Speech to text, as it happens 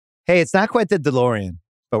Hey, it's not quite the DeLorean,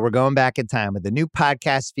 but we're going back in time with a new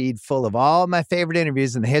podcast feed full of all of my favorite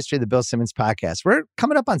interviews in the history of the Bill Simmons podcast. We're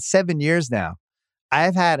coming up on 7 years now.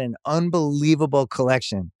 I've had an unbelievable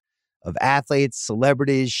collection of athletes,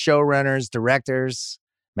 celebrities, showrunners, directors,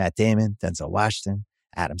 Matt Damon, Denzel Washington,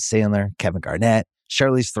 Adam Sandler, Kevin Garnett,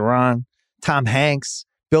 Charlize Theron, Tom Hanks,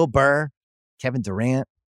 Bill Burr, Kevin Durant,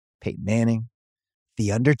 Peyton Manning,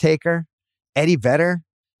 The Undertaker, Eddie Vedder,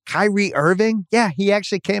 Kyrie Irving. Yeah, he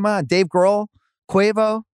actually came on. Dave Grohl,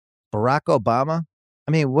 Quavo, Barack Obama.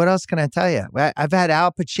 I mean, what else can I tell you? I've had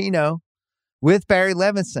Al Pacino with Barry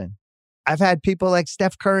Levinson. I've had people like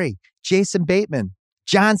Steph Curry, Jason Bateman,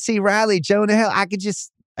 John C. Reilly, Jonah Hill. I could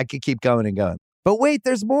keep going and going. But wait,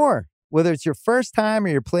 there's more. Whether it's your first time or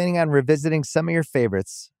you're planning on revisiting some of your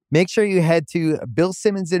favorites, make sure you head to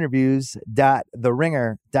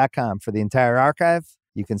BillSimmonsInterviews.TheRinger.com for the entire archive.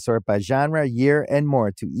 You can sort by genre, year, and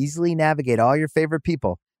more to easily navigate all your favorite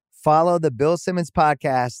people. Follow the Bill Simmons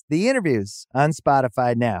podcast, The Interviews, on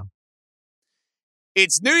Spotify now.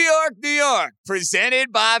 It's New York, New York,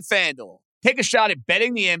 presented by FanDuel. Take a shot at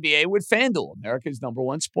betting the NBA with FanDuel, America's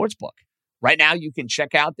 #1 sportsbook. Right now, you can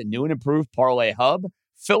check out the new and improved Parlay Hub,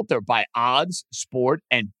 filter by odds, sport,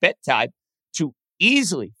 and bet type to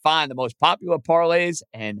easily find the most popular parlays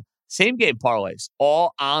and same-game parlays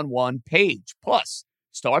all on one page. Plus,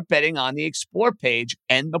 start betting on the Explore page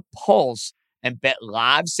and the Pulse and bet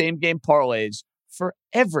live same-game parlays for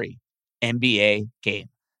every NBA game.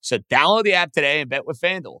 So download the app today and bet with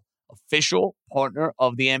FanDuel, official partner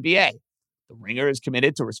of the NBA. The Ringer is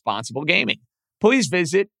committed to responsible gaming. Please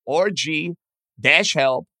visit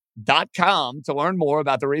rg-help.com to learn more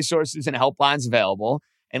about the resources and helplines available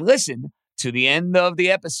and listen to the end of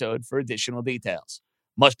the episode for additional details.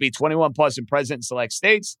 Must be 21 plus and present in select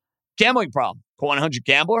states. Gambling problem? Call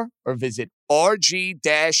 1-800-GAMBLER or visit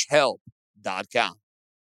rg-help.com.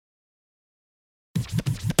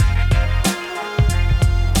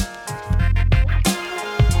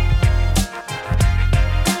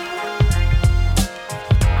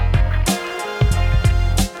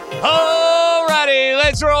 Alrighty,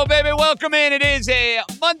 let's roll, baby. Welcome in. It is a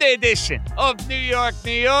Monday edition of New York,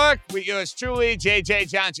 New York with yours truly, JJ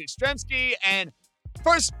Johnson-Stremski. And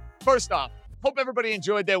first off, hope everybody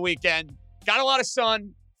enjoyed their weekend. Got a lot of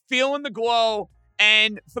sun, feeling the glow.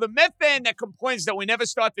 And for the Met fan that complains that we never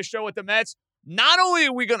start the show with the Mets, not only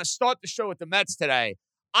are we going to start the show with the Mets today,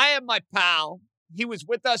 I have my pal. He was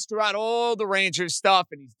with us throughout all the Rangers stuff,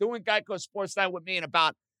 and he's doing Geico Sports Night with me in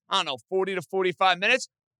about, 40 to 45 minutes.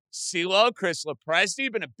 CeeLo, Chris Lopresti,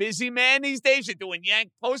 you've been a busy man these days. You're doing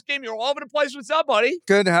Yank postgame. You're all over the place. What's up, buddy?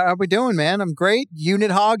 Good. How are we doing, man? I'm great.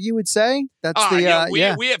 Unit hog, you would say? That's we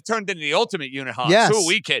have turned into the ultimate unit hog. Yes. Who are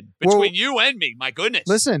we kidding? Between you and me, my goodness.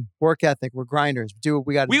 Listen, work ethic. We're grinders. Do what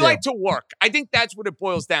we got to do. We like to work. I think that's what it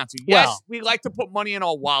boils down to. Yes, we like to put money in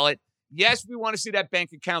our wallet. Yes, we want to see that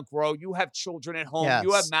bank account grow. You have children at home. Yes.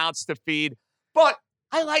 You have mouths to feed. But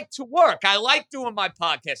I like to work. I like doing my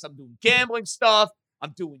podcast. I'm doing gambling stuff.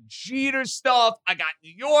 I'm doing Jeter stuff. I got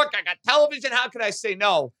New York. I got television. How could I say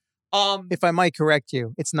no? If I might correct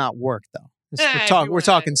you, it's not work, though. We're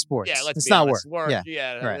talking sports. Yeah, it's not honest. work.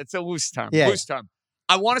 Yeah, right. It's a loose term. Yeah. Term.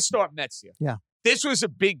 I want to start Mets here. Yeah. This was a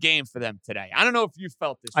big game for them today. I don't know if you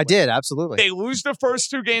felt this. I did, absolutely. They lose the first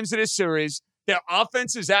two games of this series. Their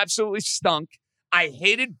offense is absolutely stunk. I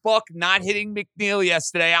hated Buck not hitting McNeil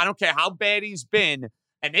yesterday. I don't care how bad he's been.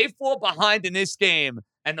 And they fall behind in this game,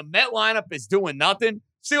 and the Met lineup is doing nothing.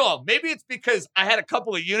 So maybe it's because I had a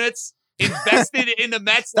couple of units invested in the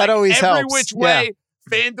Mets. That always every helps. Which way.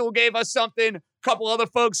 Yeah. FanDuel gave us something. A couple other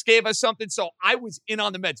folks gave us something. So I was in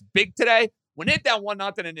on the Mets big today. When they're down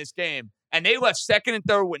 1-0 in this game, and they left second and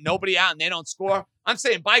third with nobody out, and they don't score, I'm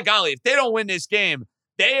saying, by golly, if they don't win this game,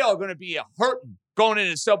 they are going to be hurting going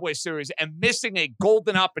into the Subway Series and missing a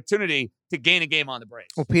golden opportunity to gain a game on the Braves.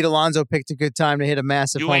 Well, Pete Alonso picked a good time to hit a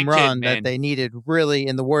massive home run that they needed really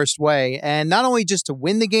in the worst way. And not only just to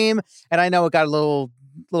win the game, and I know it got a little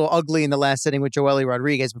ugly in the last inning with Joely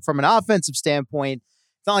Rodriguez, but from an offensive standpoint,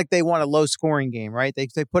 it's not like they won a low-scoring game, right? They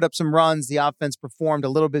put up some runs. The offense performed a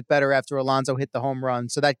little bit better after Alonso hit the home run.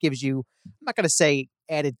 So that gives you, I'm not going to say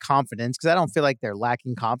added confidence, because I don't feel like they're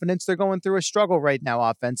lacking confidence. They're going through a struggle right now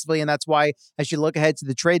offensively, and that's why as you look ahead to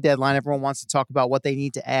the trade deadline, everyone wants to talk about what they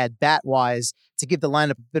need to add bat-wise to give the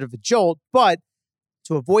lineup a bit of a jolt. But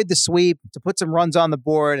to avoid the sweep, to put some runs on the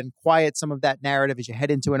board and quiet some of that narrative as you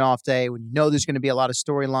head into an off day when you know there's going to be a lot of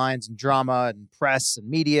storylines and drama and press and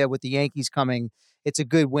media with the Yankees coming, it's a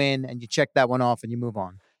good win, and you check that one off and you move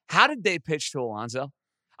on. How did they pitch to Alonso?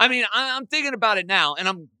 I mean, I'm thinking about it now, and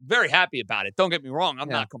I'm very happy about it. Don't get me wrong. I'm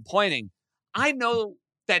not complaining. I know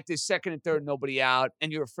that there's second and third, nobody out,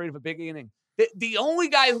 and you're afraid of a big inning. The only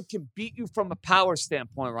guy who can beat you from a power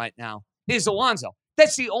standpoint right now is Alonso.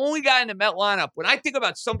 That's the only guy in the Met lineup. When I think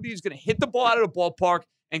about somebody who's going to hit the ball out of the ballpark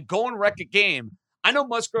and go and wreck a game, I know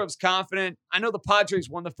Musgrove's confident. I know the Padres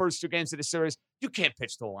won the first 2 games of the series. You can't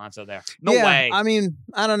pitch to Alonso there. No way. I mean,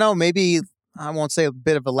 I don't know. Maybe I won't say a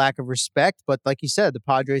bit of a lack of respect, but like you said, the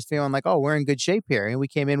Padres feeling like, oh, we're in good shape here. And we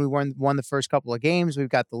came in, we won the first couple of games. We've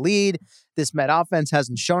got the lead. This Met offense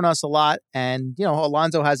hasn't shown us a lot. And,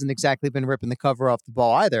 Alonso hasn't exactly been ripping the cover off the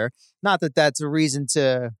ball either. Not that that's a reason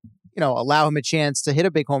to, allow him a chance to hit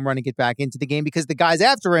a big home run and get back into the game because the guys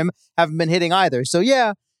after him haven't been hitting either. So,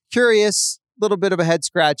 yeah, curious, little bit of a head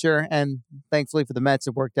scratcher. And thankfully for the Mets,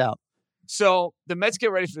 it worked out. So the Mets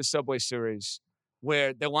get ready for the Subway Series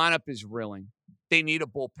where their lineup is reeling. They need a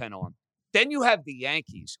bullpen arm. Then you have the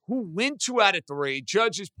Yankees who win 2 out of 3.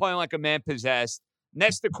 Judge is playing like a man possessed.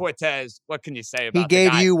 Nestor Cortez, what can you say about He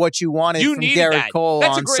gave you what you wanted from Garrett Cole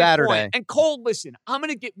on Saturday. Point. And Cole, listen,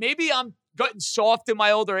 maybe I'm getting soft in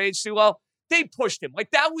my older age, Sulo. They pushed him.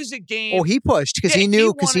 Like, that was a game. Oh, he pushed because he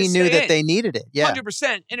knew that they needed it. Yeah.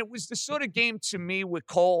 100%. And it was the sort of game to me with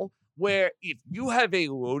Cole where if you have a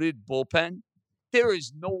loaded bullpen, there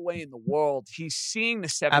is no way in the world he's seeing the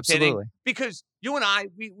 7th inning. Because you and I,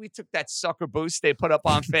 we took that sucker boost they put up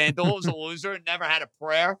on FanDuel. It was a loser. Never had a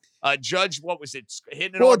prayer. Judge, what was it?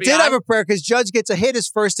 Hitting an RBI? Well, it did have a prayer because Judge gets a hit his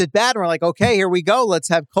first at bat. And we're like, okay, here we go. Let's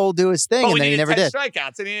have Cole do his thing. And then he never did.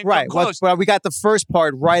 Strikeouts and he didn't come close. Well, we got the first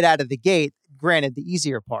part right out of the gate. Granted, the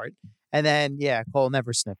easier part. And then, Cole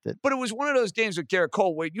never sniffed it. But it was one of those games with Garrett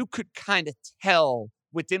Cole where you could kind of tell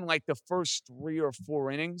within like the first 3 or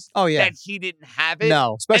 4 innings that he didn't have it.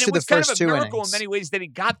 No, especially the first 2 innings. It was kind of a miracle in many ways that he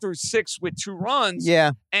got through 6 with 2 runs.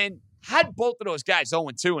 Yeah. And had both of those guys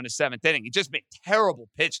 0-2 in the 7th inning. He just made terrible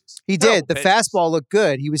pitches. He did. The fastball looked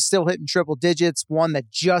good. He was still hitting triple digits. One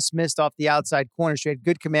that just missed off the outside corner. So he had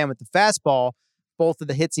good command with the fastball. Both of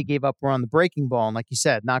the hits he gave up were on the breaking ball. And like you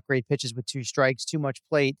said, not great pitches with 2 strikes, too much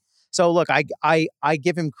plate. So look, I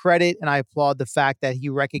give him credit and I applaud the fact that he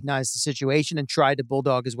recognized the situation and tried to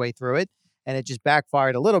bulldog his way through it. And it just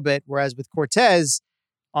backfired a little bit. Whereas with Cortez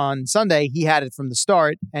on Sunday, he had it from the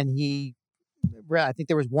start. And I think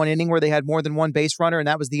there was 1 inning where they had more than 1 base runner. And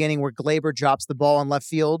that was the inning where Glaber drops the ball in left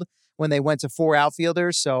field when they went to 4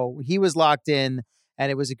 outfielders. So he was locked in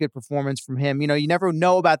and it was a good performance from him. You never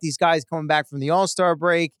know about these guys coming back from the All-Star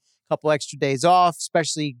break. Couple extra days off,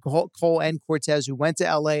 especially Cole and Cortez, who went to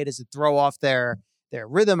LA. Does it throw off their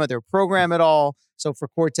rhythm of their program at all? So for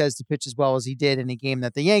Cortez to pitch as well as he did in a game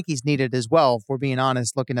that the Yankees needed as well, if we're being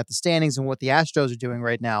honest, looking at the standings and what the Astros are doing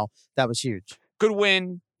right now, that was huge. Good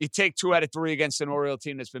win. You take 2 out of 3 against an Oriole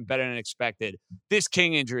team that's been better than expected. This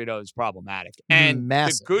King injury, though, is problematic. And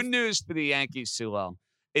massive. The good news for the Yankees, Sulo,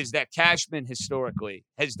 is that Cashman historically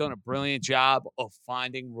has done a brilliant job of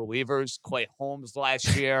finding relievers. Clay Holmes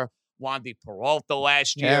last year. Wandy Peralta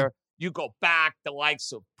last year. You go back the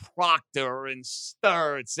likes of Proctor and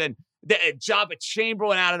Sturts and Jabba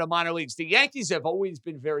Chamberlain out of the minor leagues. The Yankees have always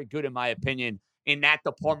been very good, in my opinion, in that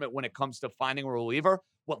department when it comes to finding a reliever.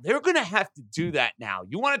 Well, they're going to have to do that now.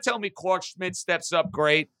 You want to tell me Clark Schmidt steps up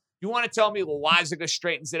great? You want to tell me Loaisiga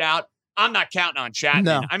straightens it out? I'm not counting on Chapman.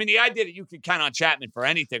 No. I mean, the idea that you can count on Chapman for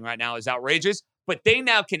anything right now is outrageous. But they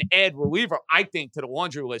now can add reliever, I think, to the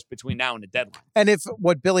laundry list between now and the deadline. And if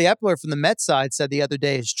what Billy Epler from the Mets side said the other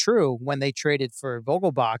day is true when they traded for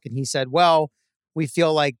Vogelbach, and he said, well, we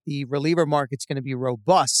feel like the reliever market's going to be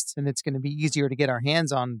robust and it's going to be easier to get our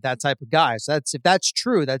hands on that type of guy. So if that's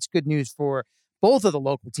true, that's good news for both of the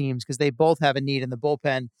local teams because they both have a need in the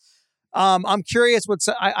bullpen. I'm curious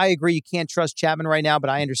I agree you can't trust Chapman right now, but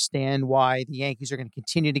I understand why the Yankees are going to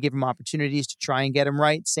continue to give him opportunities to try and get him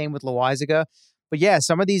right. Same with Loaisiga. But yeah,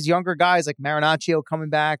 some of these younger guys like Marinaccio coming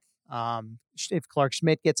back, if Clark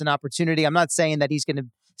Schmidt gets an opportunity, I'm not saying that he's going to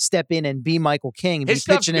step in and be Michael King. And his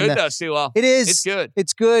stuff's good, though, Sewell. It is. It's good.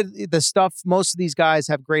 It's good. The stuff, most of these guys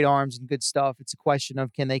have great arms and good stuff. It's a question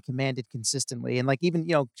of can they command it consistently? And like even,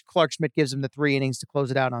 Clark Schmidt gives him the 3 innings to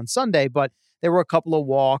close it out on Sunday, but there were a couple of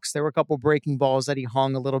walks. There were a couple of breaking balls that he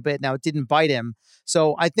hung a little bit. Now, it didn't bite him.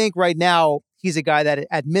 So I think right now he's a guy that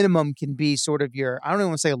at minimum can be sort of your, I don't even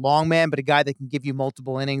want to say a long man, but a guy that can give you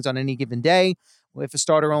multiple innings on any given day. If a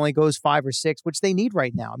starter only goes 5 or 6, which they need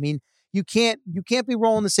right now. I mean, you can't be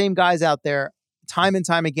rolling the same guys out there time and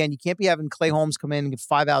time again. You can't be having Clay Holmes come in and get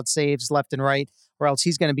 5-out saves left and right, or else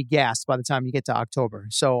he's going to be gassed by the time you get to October.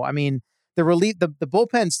 So, I mean, the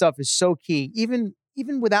bullpen stuff is so key, even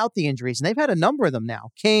without the injuries. And they've had a number of them now.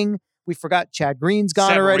 King, we forgot Chad Green's gone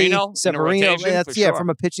Severino, already. Severino, that's sure. From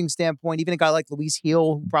a pitching standpoint. Even a guy like Luis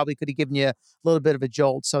Heel, who probably could have given you a little bit of a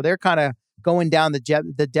jolt. So they're kind of going down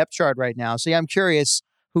the depth chart right now. So yeah, I'm curious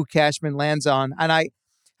who Cashman lands on. And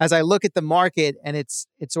as I look at the market, and it's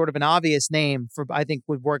sort of an obvious name for, I think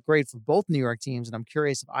would work great for both New York teams. And I'm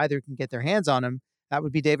curious if either can get their hands on him. That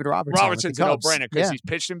would be David Robertson. Robertson's a no-brainer because he's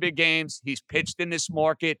pitched in big games. He's pitched in this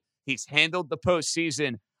market. He's handled the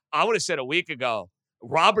postseason. I would have said a week ago,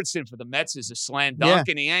 Robertson for the Mets is a slam dunk,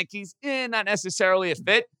 and the Yankees, not necessarily a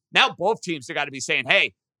fit. Now both teams have got to be saying,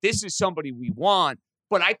 hey, this is somebody we want.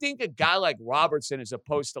 But I think a guy like Robertson, as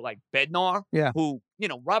opposed to like Bednar, who,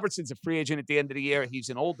 Robertson's a free agent at the end of the year. He's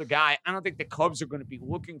an older guy. I don't think the Cubs are going to be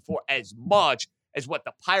looking for as much as what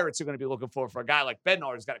the Pirates are going to be looking for a guy like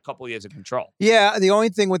Bednar who's got a couple of years of control. Yeah, the only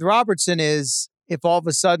thing with Robertson is if all of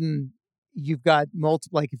a sudden you've got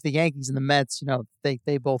multiple, like if the Yankees and the Mets,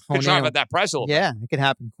 they both hone in. Could try about that price a little bit. Yeah, it could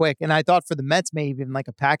happen quick. And I thought for the Mets, maybe even like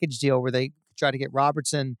a package deal where they try to get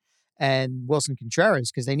Robertson and Wilson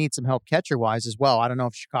Contreras because they need some help catcher-wise as well. I don't know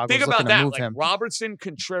if Chicago's looking to move him. Robertson,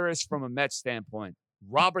 Contreras from a Mets standpoint.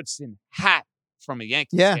 Robertson, Hat from a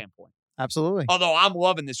Yankee standpoint. Absolutely. Although I'm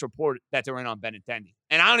loving this report that they're in on Benintendi.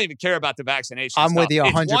 And I don't even care about the vaccination I'm stuff. With you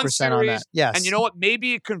 100% on that. Yes. And you know what? Maybe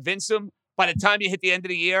you convince him by the time you hit the end of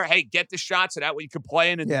the year, hey, get the shot so that way you can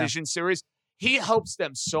play in a division series. He helps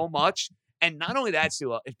them so much. And not only that,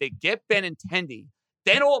 Sula, if they get Benintendi,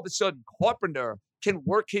 then all of a sudden Carpenter can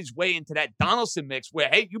work his way into that Donaldson mix where,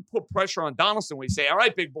 hey, you put pressure on Donaldson where you say, all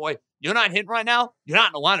right, big boy, you're not hitting right now. You're not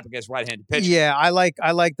in the lineup against right-handed pitchers. Yeah, I like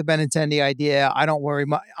the Benintendi idea. I don't worry.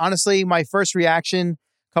 Honestly, my first reaction,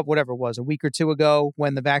 a week or two ago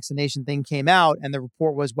when the vaccination thing came out and the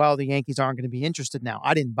report was, well, the Yankees aren't going to be interested now.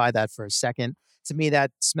 I didn't buy that for a second. To me,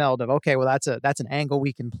 that smelled of, okay, well, that's an angle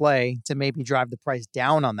we can play to maybe drive the price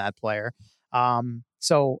down on that player.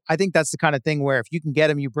 So I think that's the kind of thing where if you can get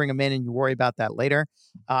him, you bring him in and you worry about that later.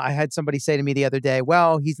 I had somebody say to me the other day,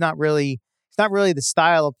 well, he's not really the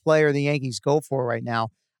style of player the Yankees go for right now.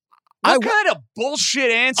 What kind of bullshit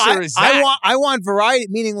answer is that? I want variety,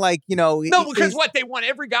 meaning like, No, because they want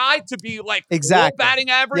every guy to be like low batting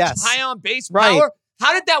average, high on base power. Right.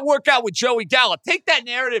 How did that work out with Joey Gallo? Take that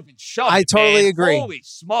narrative and shove it, I totally agree. Holy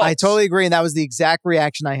smokes. I totally agree. And that was the exact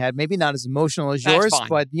reaction I had. Maybe not as emotional as yours,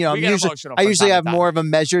 but I usually have more of a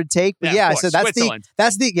measured take. But so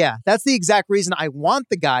that's the exact reason I want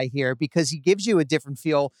the guy here, because he gives you a different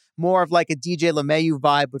feel, more of like a DJ LeMahieu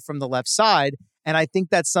vibe, but from the left side. And I think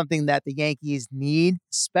that's something that the Yankees need,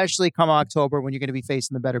 especially come October when you're going to be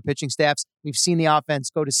facing the better pitching staffs. We've seen the offense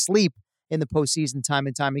go to sleep in the postseason time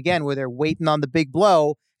and time again, where they're waiting on the big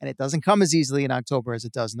blow, and it doesn't come as easily in October as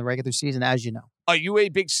it does in the regular season, as you know. Are you a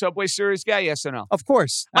big Subway Series guy, yes or no? Of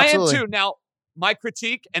course. Absolutely. I am too. Now, my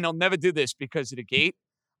critique, and I'll never do this because of the gate,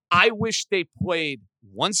 I wish they played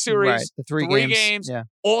one series, the three games,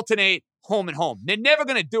 alternate home and home. They're never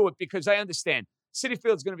going to do it because I understand Citi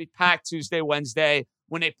Field's going to be packed Tuesday, Wednesday.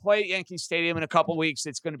 When they play at Yankee Stadium in a couple weeks,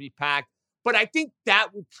 it's going to be packed. But I think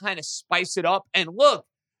that would kind of spice it up. And look,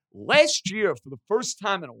 last year, for the first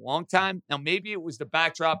time in a long time, now maybe it was the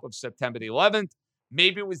backdrop of September the 11th.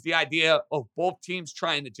 Maybe it was the idea of both teams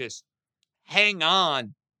trying to just hang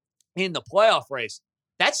on in the playoff race.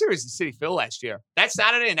 That series at Citi Field last year, that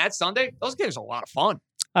Saturday and that Sunday, those games are a lot of fun.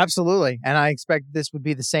 Absolutely. And I expect this would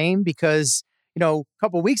be the same because, a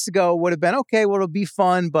couple of weeks ago would have been, okay, well, it'll be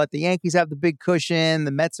fun, but the Yankees have the big cushion.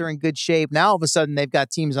 The Mets are in good shape. Now, all of a sudden, they've got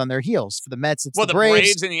teams on their heels. For the Mets, it's the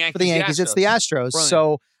Braves. And the Yankees, for the Yankees, it's the Astros. Brilliant.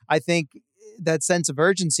 So I think that sense of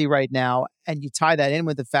urgency right now, and you tie that in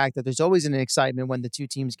with the fact that there's always an excitement when the two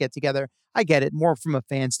teams get together. I get it, more from a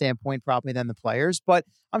fan standpoint probably than the players, but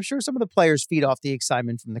I'm sure some of the players feed off the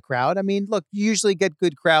excitement from the crowd. I mean, look, you usually get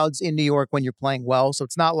good crowds in New York when you're playing well, so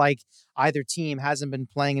it's not like either team hasn't been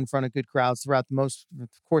playing in front of good crowds throughout the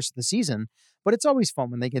course of the season. But it's always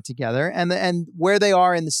fun when they get together, and where they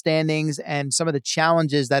are in the standings and some of the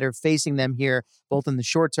challenges that are facing them here, both in the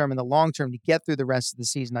short term and the long term, to get through the rest of the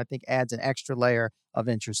season, I think adds an extra layer of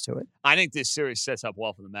interest to it. I think this series sets up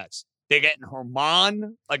well for the Mets. They're getting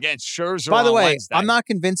Herman against Scherzer. By the way, Wednesday. I'm not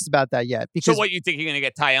convinced about that yet. Because, so what, you think you're going to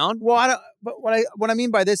get Taillon? Well, I don't. But what I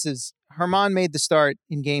mean by this is Herman made the start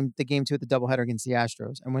in game 2 at the doubleheader against the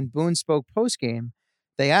Astros, and when Boone spoke post game,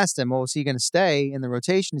 they asked him, well, is he going to stay in the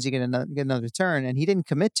rotation? Is he going to get another turn? And he didn't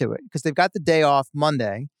commit to it because they've got the day off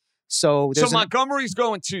Monday. So Montgomery's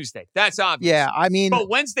going Tuesday. That's obvious. Yeah, I mean. But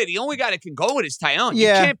Wednesday, the only guy that can go with is Taillon.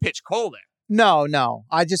 Yeah. You can't pitch Cole there. No. They're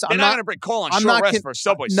not going to bring Cole on short rest for a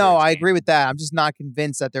Subway Series. No, I agree with that. I'm just not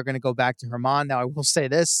convinced that they're going to go back to Herman. Now, I will say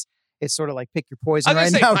this. it's sort of like pick your poison I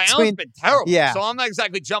was right gonna now. say, Taillon's been terrible. Yeah. So I'm not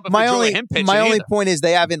exactly jumping for joy of him pitching My only either. point is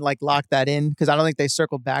they haven't like locked that in because I don't think they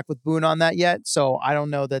circled back with Boone on that yet. So I don't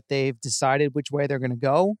know that they've decided which way they're going to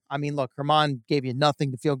go. I mean, look, Germán gave you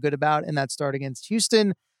nothing to feel good about in that start against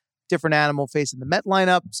Houston. Different animal facing the Met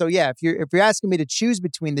lineup. So yeah, if you're asking me to choose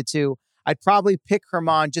between the two, I'd probably pick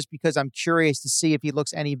Germán just because I'm curious to see if he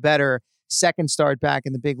looks any better second start back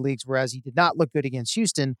in the big leagues, whereas he did not look good against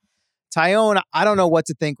Houston. Taillon, I don't know what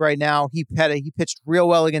to think right now. He pitched real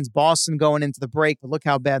well against Boston going into the break, but look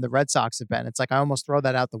how bad the Red Sox have been. It's like I almost throw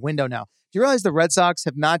that out the window now. Do you realize the Red Sox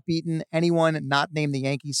have not beaten anyone not named the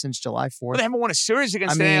Yankees since July 4th? Well, they haven't won a series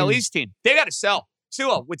against the AL East team. They got to sell.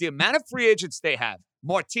 Sua, with the amount of free agents they have,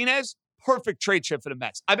 Martinez, perfect trade chip for the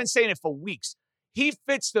Mets. I've been saying it for weeks. He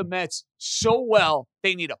fits the Mets so well.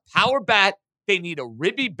 They need a power bat. They need a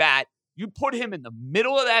ribby bat. You put him in the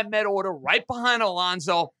middle of that Met order, right behind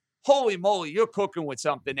Alonso. Holy moly, you're cooking with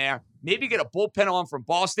something there. Maybe get a bullpen on from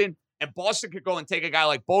Boston, and Boston could go and take a guy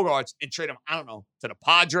like Bogarts and trade him, I don't know, to the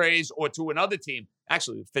Padres or to another team.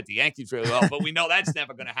 Actually, it would fit the Yankees really well, but we know that's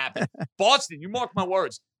never going to happen. Boston, you mark my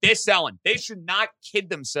words, they're selling. They should not kid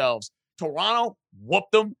themselves. Toronto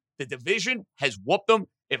whooped them. The division has whooped them.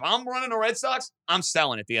 If I'm running the Red Sox, I'm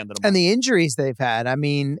selling at the end of the month. And the injuries they've had, I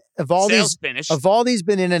mean, of all these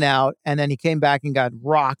been in and out, and then he came back and got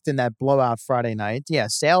rocked in that blowout Friday night. Yeah,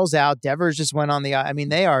 Sale's out. Devers just went on the. I mean,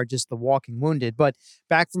 they are just the walking wounded. But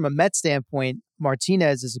back from a Mets standpoint,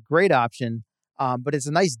 Martinez is a great option. But it's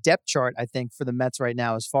a nice depth chart, I think, for the Mets right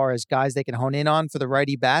now as far as guys they can hone in on for the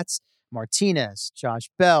righty bats. Martinez, Josh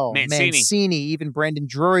Bell, Mancini, even Brandon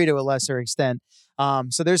Drury to a lesser extent.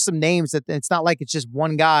 So there's some names that it's not like it's just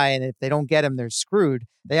one guy, and if they don't get him, they're screwed.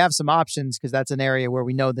 They have some options because that's an area where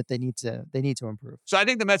we know that they need to improve. So I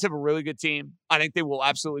think the Mets have a really good team. I think they will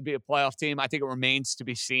absolutely be a playoff team. I think it remains to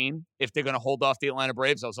be seen if they're going to hold off the Atlanta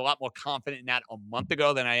Braves. I was a lot more confident in that a month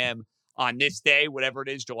ago than I am on this day, whatever it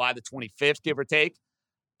is, July the 25th, give or take.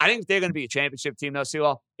 I think if they're going to be a championship team, though,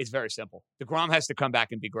 Sewell, it's very simple. DeGrom has to come back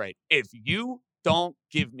and be great. If you don't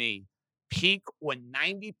give me peak or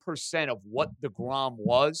 90% of what DeGrom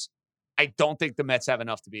was, I don't think the Mets have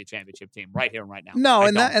enough to be a championship team right here and right now. No,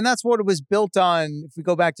 and that's what it was built on. If we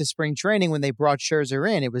go back to spring training when they brought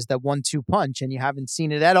Scherzer in, it was that 1-2 punch, and you haven't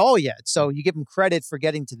seen it at all yet. So you give them credit for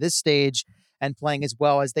getting to this stage and playing as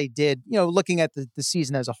well as they did, looking at the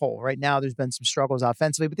season as a whole. Right now, there's been some struggles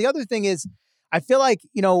offensively. But the other thing is, I feel like,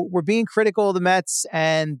 we're being critical of the Mets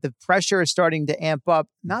and the pressure is starting to amp up.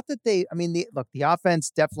 Not that the offense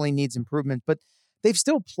definitely needs improvement, but they've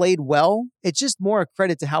still played well. It's just more a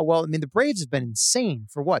credit to how well. I mean, the Braves have been insane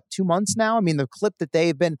for 2 months now? I mean, the clip that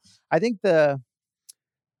they've been, I think I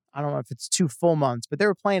don't know if it's 2 full months, but they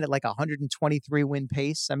were playing at like 123 win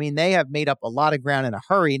pace. I mean, they have made up a lot of ground in a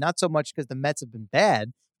hurry, not so much because the Mets have been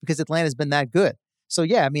bad, because Atlanta's been that good. So,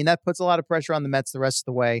 yeah, I mean, that puts a lot of pressure on the Mets the rest of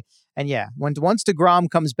the way. And, yeah, once DeGrom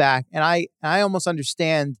comes back, and I almost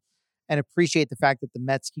understand and appreciate the fact that the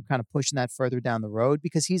Mets keep kind of pushing that further down the road,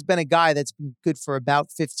 because he's been a guy that's been good for about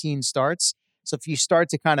 15 starts. So if you start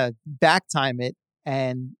to kind of back time it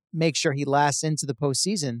and make sure he lasts into the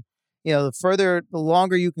postseason, the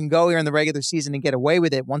longer you can go here in the regular season and get away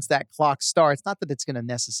with it once that clock starts. Not that it's going to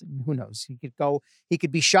necessarily, who knows? He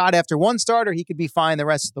could be shot after one start, or he could be fine the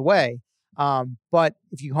rest of the way. But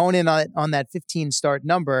if you hone in on that 15 start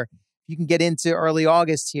number, you can get into early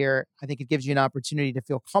August here. I think it gives you an opportunity to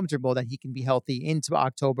feel comfortable that he can be healthy into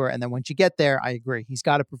October. And then once you get there, I agree. He's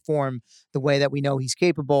got to perform the way that we know he's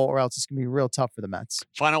capable, or else it's going to be real tough for the Mets.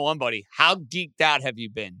 Final one, buddy. How geeked out have you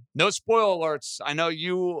been? No spoiler alerts. I know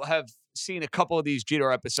you have seen a couple of these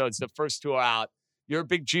Jeter episodes. The first 2 are out. You're a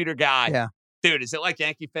big Jeter guy. Yeah. Dude, is it like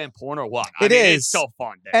Yankee fan porn or what? It is. It's so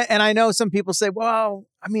fun. And I know some people say, well,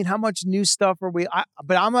 I mean, how much new stuff are we?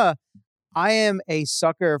 I am a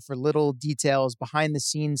sucker for little details, behind the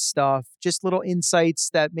scenes stuff, just little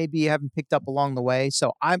insights that maybe you haven't picked up along the way.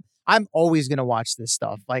 So I'm always going to watch this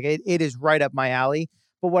stuff. Like it is right up my alley.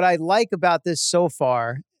 But what I like about this so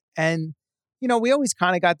far, and we always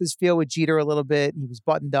kind of got this feel with Jeter a little bit. He was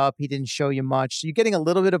buttoned up. He didn't show you much. So you're getting a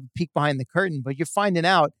little bit of a peek behind the curtain, but you're finding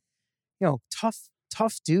out,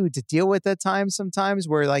 tough dude to deal with at times sometimes,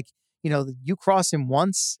 where you cross him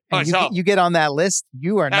once and you get on that list.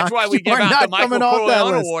 That's why we give out the Michael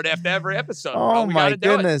Corleone Award after every episode. Oh, my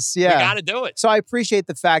goodness. Yeah. We got to do it. So I appreciate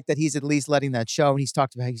the fact that he's at least letting that show. And he's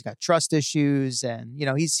talked about how he's got trust issues, and,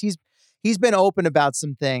 he's been open about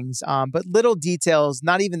some things, but little details,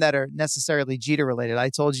 not even that are necessarily Jeter related. I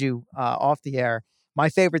told you off the air, my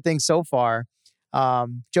favorite thing so far,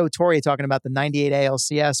 Joe Torre talking about the 98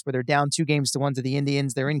 ALCS where they're down 2-1 to the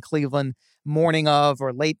Indians. They're in Cleveland morning of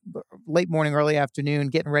or late morning, early afternoon,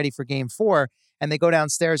 getting ready for game 4. And they go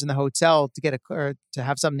downstairs in the hotel to get to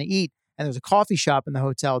have something to eat. And there's a coffee shop in the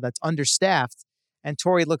hotel that's understaffed. And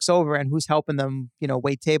Torre looks over and who's helping them,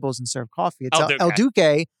 wait tables and serve coffee? It's El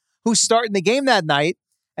Duque, who's starting the game that night.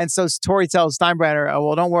 And so Torre tells Steinbrenner, oh,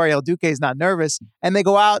 well, don't worry, El Duque is not nervous. And they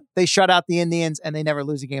go out, they shut out the Indians, and they never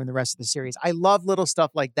lose a game the rest of the series. I love little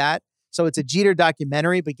stuff like that. So it's a Jeter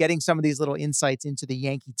documentary, but getting some of these little insights into the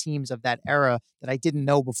Yankee teams of that era that I didn't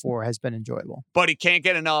know before has been enjoyable. Buddy, can't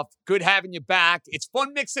get enough. Good having you back. It's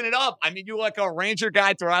fun mixing it up. I mean, you were like a Ranger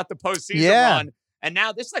guy throughout the postseason run. And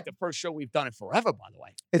now this is like the first show we've done in forever, by the way.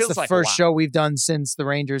 It's the first show we've done since the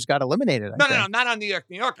Rangers got eliminated. No, not on New York.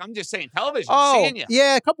 I'm just saying television. Oh, seeing you.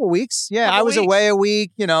 Yeah, a couple of weeks. Yeah, I was away a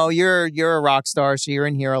week. You're a rock star, so you're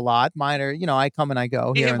in here a lot. Mine are, I come and I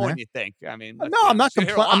go here and more there. than you think. I mean, no, I'm not.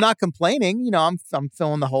 I'm not complaining. I'm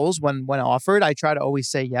filling the holes when offered. I try to always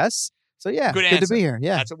say yes. So yeah, good to be here.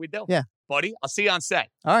 Yeah, that's what we do. Yeah. Buddy, I'll see you on set.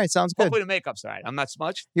 All right, sounds good. Hopefully the makeup's all right. I'm not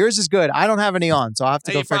smudged. Yours is good. I don't have any on, so I'll have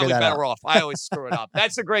to go figure that out. You're probably better off. I always screw it up.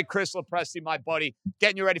 That's the great Chris Lopresti, my buddy,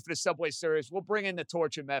 getting you ready for the Subway Series. We'll bring in the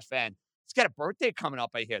Torch and Met fan. He's got a birthday coming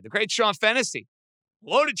up, I hear. The great Sean Fennessy.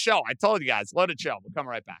 Loaded show. I told you guys, loaded show. We'll come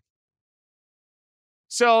right back.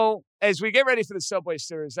 So as we get ready for the Subway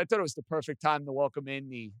Series, I thought it was the perfect time to welcome in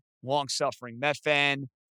the long-suffering Met fan,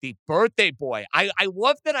 the birthday boy. I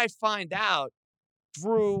love that I find out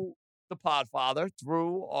through the Podfather,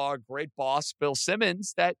 through our great boss, Bill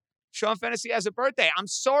Simmons, that Sean Fennessy has a birthday. I'm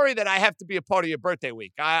sorry that I have to be a part of your birthday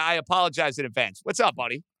week. I apologize in advance. What's up,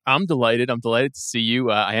 buddy? I'm delighted. I'm delighted to see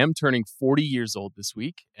you. I am turning 40 years old this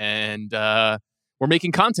week, and we're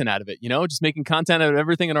making content out of it, just making content out of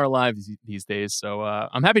everything in our lives these days. So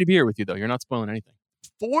I'm happy to be here with you, though. You're not spoiling anything.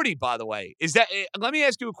 40, by the way. Let me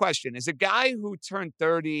ask you a question. As a guy who turned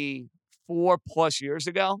 34 plus years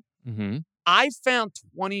ago, mm-hmm. I found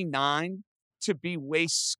 29 to be way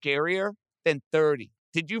scarier than 30.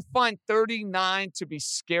 Did you find 39 to be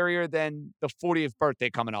scarier than the 40th birthday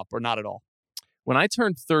coming up, or not at all? When I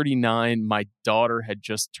turned 39, my daughter had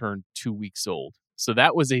just turned 2 weeks old. So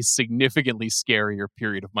that was a significantly scarier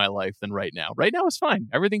period of my life than right now. Right now is fine.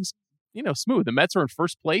 Everything's, smooth. The Mets are in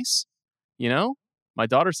first place. My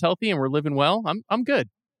daughter's healthy and we're living well. I'm good.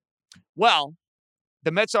 Well,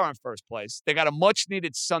 the Mets are in first place. They got a much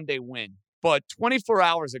needed Sunday win. But 24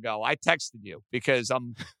 hours ago, I texted you because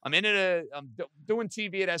I'm doing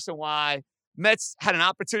TV at SNY. Mets had an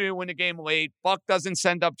opportunity to win the game late. Buck doesn't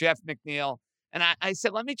send up Jeff McNeil. And I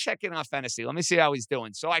said, let me check in on Fennessy. Let me see how he's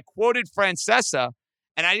doing. So I quoted Francesa,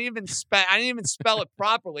 and I didn't even spell it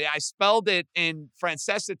properly. I spelled it in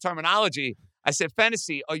Francesa terminology. I said,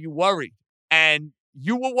 Fennessy, are you worried? And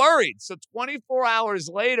you were worried. So 24 hours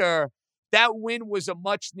later, that win was a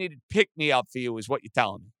much-needed pick-me-up for you, is what you're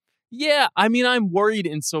telling me. Yeah, I mean, I'm worried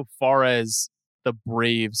insofar as the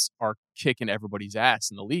Braves are kicking everybody's ass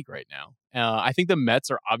in the league right now. I think the Mets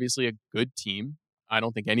are obviously a good team. I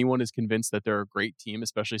don't think anyone is convinced that they're a great team,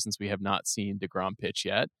 especially since we have not seen DeGrom pitch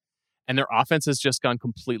yet. And their offense has just gone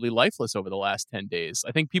completely lifeless over the last 10 days.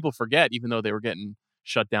 I think people forget, even though they were getting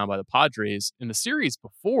shut down by the Padres, in the series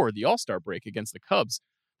before the All-Star break against the Cubs,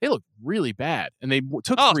 they looked really bad. And they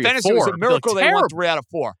took 3 or 4. Fantasy was a miracle they won 3 out of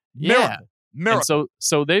 4. Miracle. Yeah. Miracle. And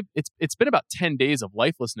so it's been about 10 days of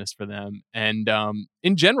lifelessness for them. And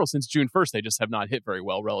in general, since June 1st, they just have not hit very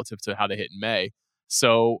well relative to how they hit in May.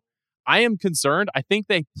 So I am concerned. I think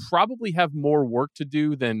they probably have more work to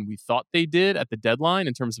do than we thought they did at the deadline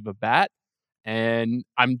in terms of a bat. And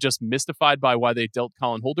I'm just mystified by why they dealt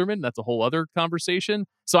Colin Holderman. That's a whole other conversation.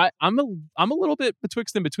 So I'm a little bit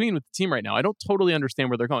betwixt and between with the team right now. I don't totally understand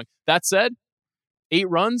where they're going. That said, 8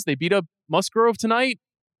 runs. They beat up Musgrove tonight.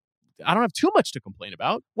 I don't have too much to complain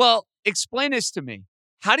about. Well, explain this to me.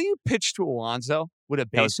 How do you pitch to Alonso with a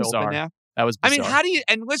base open there? That was bizarre. I mean, how do you...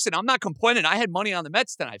 And listen, I'm not complaining. I had money on the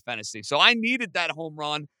Mets tonight, Fennessy, so I needed that home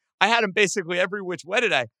run. I had him basically every which way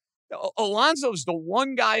today. Alonso's the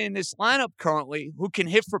one guy in this lineup currently who can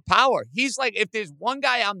hit for power. He's like, if there's one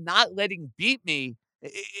guy I'm not letting beat me,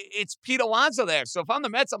 it's Pete Alonso there. So if I'm the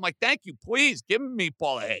Mets, I'm like, thank you. Please give me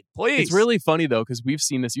ball ahead. Please. It's really funny, though, because we've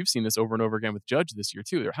seen this. You've seen this over and over again with Judge this year,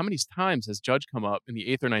 too. How many times has Judge come up in the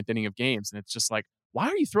 8th or 9th inning of games? And it's just like, why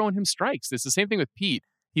are you throwing him strikes? It's the same thing with Pete.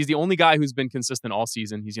 He's the only guy who's been consistent all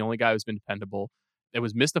season. He's the only guy who's been dependable. It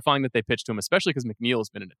was mystifying that they pitched to him, especially because McNeil has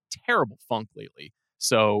been in a terrible funk lately.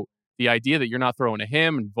 So the idea that you're not throwing to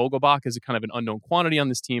him and Vogelbach is a kind of an unknown quantity on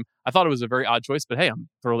this team, I thought it was a very odd choice. But hey, I'm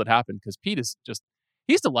thrilled it happened because Pete is just...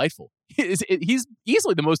 He's delightful. He's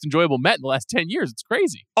easily the most enjoyable Met in the last 10 years. It's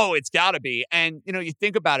crazy. Oh, it's got to be. And, you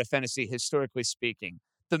think about it, Fantasy, historically speaking,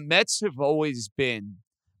 the Mets have always been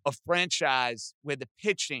a franchise where the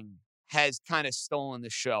pitching has kind of stolen the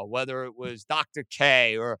show, whether it was Dr.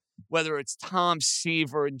 K or whether it's Tom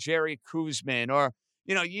Seaver and Jerry Koosman, or,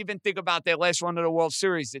 you even think about their last run of the World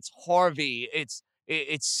Series. It's Harvey, it's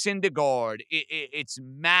Syndergaard, it's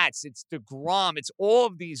Matz, it's DeGrom, it's all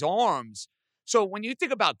of these arms. So when you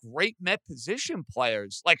think about great Met position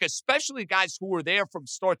players, like especially guys who were there from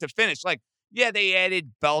start to finish, like, yeah, they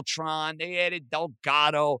added Beltran, they added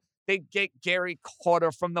Delgado, they get Gary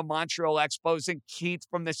Carter from the Montreal Expos and Keith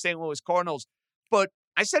from the St. Louis Cardinals. But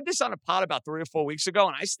I said this on a pod about 3 or 4 weeks ago,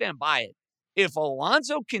 and I stand by it. If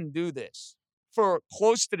Alonso can do this for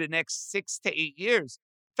close to the next 6 to 8 years,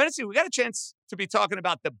 Fantasy, we got a chance to be talking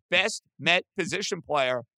about the best Met position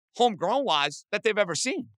player, homegrown-wise, that they've ever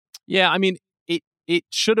seen. Yeah, I mean, it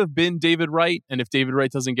should have been David Wright, and if David Wright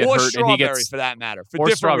doesn't get hurt and he gets, for that matter, for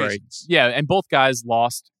different reasons. Yeah, and both guys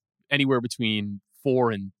lost anywhere between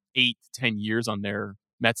 4 and 8 to 10 years on their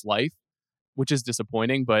Mets life, which is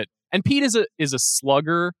disappointing. And Pete is a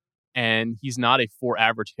slugger, and he's not a 4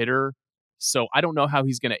 average hitter, so I don't know how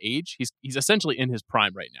he's going to age. He's essentially in his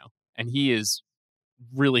prime right now, and he is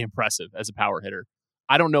really impressive as a power hitter.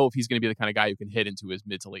 I don't know if he's going to be the kind of guy who can hit into his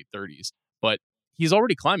mid to late 30s, but he's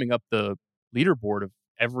already climbing up the leaderboard of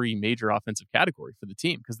every major offensive category for the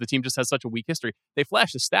team because the team just has such a weak history. They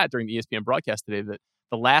flashed a stat during the ESPN broadcast today that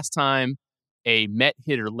the last time a Met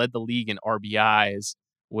hitter led the league in RBIs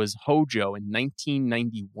was Hojo in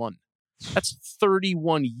 1991. That's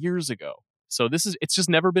 31 years ago. So it's just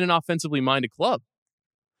never been an offensively minded club.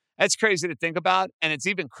 That's crazy to think about, and it's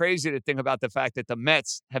even crazy to think about the fact that the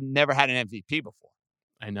Mets have never had an MVP before.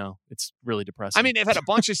 I know. It's really depressing. I mean, they've had a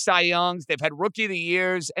bunch of Cy Youngs. They've had Rookie of the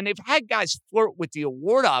Years, and they've had guys flirt with the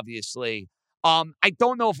award, obviously. I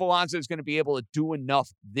don't know if Alonso is going to be able to do enough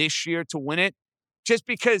this year to win it, just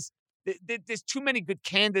because there's too many good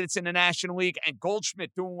candidates in the National League, and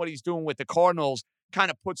Goldschmidt doing what he's doing with the Cardinals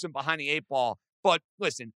kind of puts him behind the 8 ball. But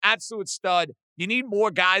listen, absolute stud. You need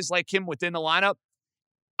more guys like him within the lineup.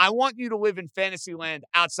 I want you to live in fantasy land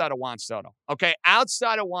outside of Juan Soto. Okay,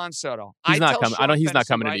 outside of Juan Soto. He's not coming. He's not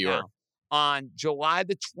coming to New York. On July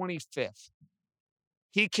the 25th,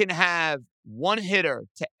 he can have one hitter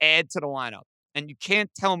to add to the lineup, and you can't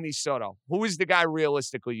tell me Soto. Who is the guy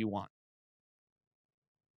realistically you want?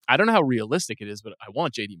 I don't know how realistic it is, but I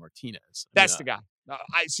want JD Martinez. That's the guy.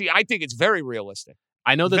 I think it's very realistic.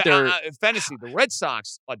 I know that they're fantasy. The Red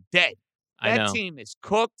Sox are dead. That team is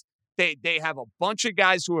cooked. They have a bunch of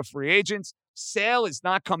guys who are free agents. Sale is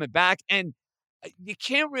not coming back. And you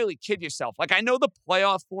can't really kid yourself. Like, I know the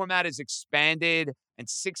playoff format is expanded and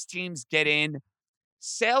 6 teams get in.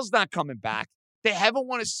 Sale's not coming back. They haven't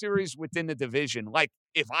won a series within the division. Like,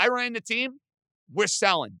 if I ran the team, we're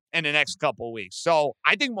selling in the next couple of weeks. So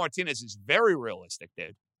I think Martinez is very realistic,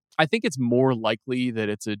 dude. I think it's more likely that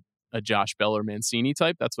it's a Josh Bell or Mancini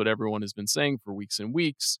type. That's what everyone has been saying for weeks and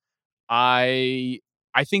weeks.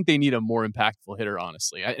 I think they need a more impactful hitter,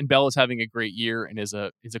 honestly. And Bell is having a great year and is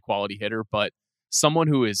a quality hitter, but someone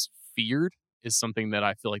who is feared is something that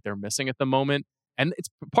I feel like they're missing at the moment. And it's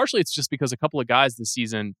just because a couple of guys this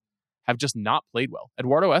season have just not played well.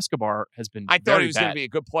 Eduardo Escobar has been I thought he was going to be a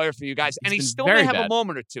good player for you guys, and he still may have a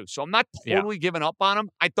moment or two. So I'm not totally giving up on him.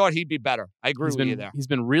 I thought he'd be better. I agree with you there. He's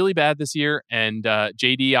been really bad this year, and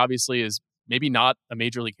JD obviously is maybe not a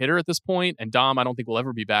major league hitter at this point, and Dom I don't think will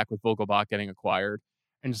ever be back with Vogelbach getting acquired.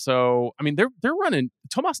 And so, I mean, they're running.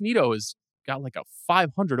 Tomas Nido has got like a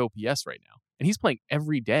 500 OPS right now, and he's playing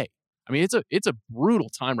every day. I mean, it's a brutal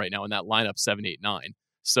time right now in that lineup 7, 8, 9.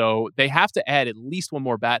 So they have to add at least one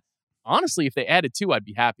more bat. Honestly, if they added 2, I'd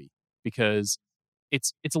be happy because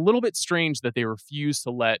it's a little bit strange that they refuse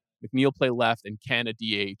to let McNeil play left and Ken a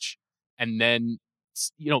DH, and then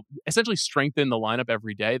essentially strengthen the lineup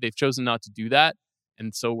every day. They've chosen not to do that.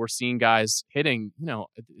 And so we're seeing guys hitting,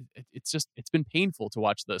 it's been painful to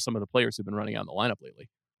watch some of the players who've been running out in the lineup lately.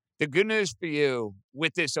 The good news for you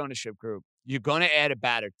with this ownership group, you're going to add a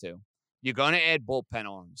bat or 2. You're going to add bullpen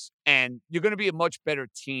arms. And you're going to be a much better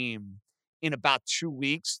team in about 2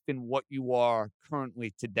 weeks than what you are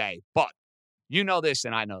currently today. But you know this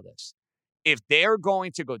and I know this. If they're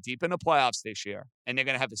going to go deep in the playoffs this year and they're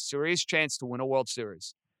going to have a serious chance to win a World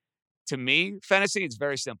Series, to me, fantasy, it's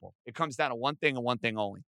very simple. It comes down to one thing and one thing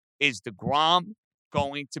only. Is DeGrom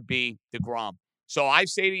going to be DeGrom? So I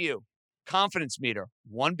say to you, confidence meter,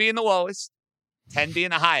 1 being the lowest, 10 being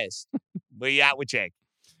the highest. Where you at with Jake?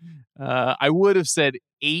 I would have said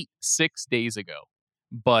 8 6 days ago.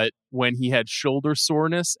 But when he had shoulder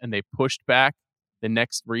soreness and they pushed back the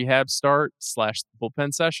next rehab start /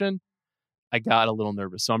 bullpen session, I got a little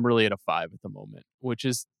nervous. So I'm really at a 5 at the moment, which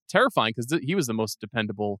is terrifying because he was the most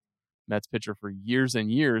dependable Mets pitcher for years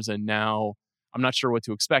and years. And now I'm not sure what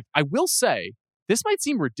to expect. I will say, this might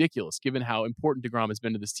seem ridiculous given how important DeGrom has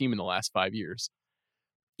been to this team in the last 5 years.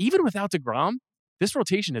 Even without DeGrom, this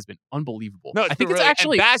rotation has been unbelievable. No, I think really, it's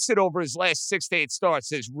actually... And Bassett over his last 6 to 8 starts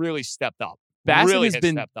has really stepped up. Bassett has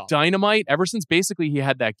been dynamite ever since basically he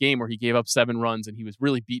had that game where he gave up 7 runs and he was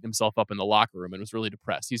really beating himself up in the locker room and was really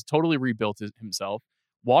depressed. He's totally rebuilt himself.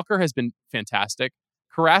 Walker has been fantastic.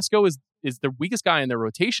 Carrasco is the weakest guy in their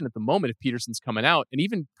rotation at the moment if Peterson's coming out. And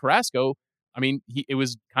even Carrasco, I mean, it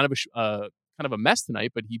was kind of a mess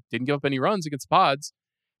tonight, but he didn't give up any runs against Pods.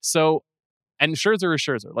 So, and Scherzer is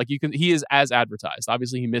Scherzer. Like he is as advertised.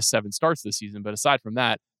 Obviously, he missed 7 starts this season, but aside from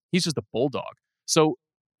that, he's just a bulldog. So,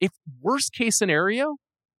 if worst case scenario,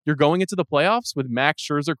 you're going into the playoffs with Max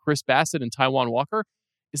Scherzer, Chris Bassett, and Taijuan Walker,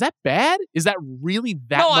 is that bad? Is that really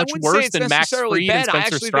much worse than Max Fried and Spencer I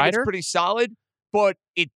actually Strider? think it's pretty solid, but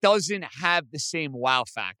it doesn't have the same wow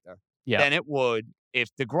factor than it would if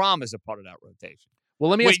DeGrom is a part of that rotation. Well,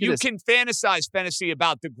 let me ask you this. You can fantasize fantasy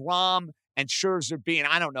about DeGrom and Scherzer being,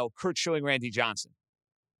 I don't know, Kurt Schilling, Randy Johnson.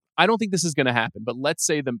 I don't think this is going to happen, but let's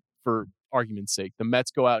say for argument's sake, the Mets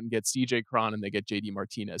go out and get CJ Cron and they get JD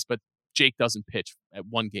Martinez, but Jake doesn't pitch at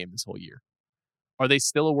 1 game this whole year. Are they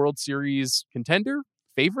still a World Series contender?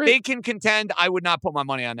 Favorite? They can contend. I would not put my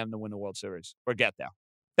money on them to win the World Series or get there.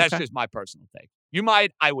 That's just my personal take. You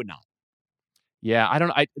might, I would not. Yeah, I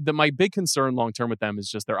don't know. My big concern long-term with them is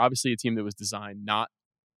just they're obviously a team that was designed not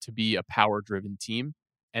to be a power-driven team,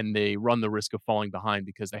 and they run the risk of falling behind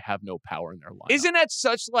because they have no power in their lineup. Isn't that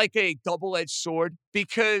such like a double-edged sword?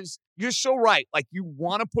 Because you're so right. Like, you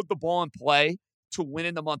want to put the ball in play to win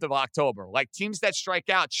in the month of October. Like, teams that strike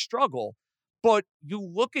out struggle, but you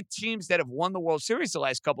look at teams that have won the World Series the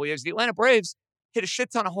last couple of years. The Atlanta Braves hit a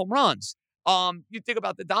shit ton of home runs. You think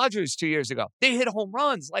about the Dodgers 2 years ago. They hit home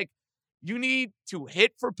runs. Like, you need to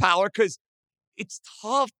hit for power because it's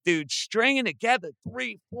tough, dude. Stringing together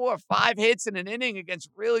 3, 4, 5 hits in an inning against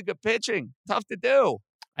really good pitching. Tough to do.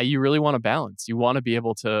 You really want to balance. You want to be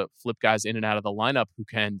able to flip guys in and out of the lineup who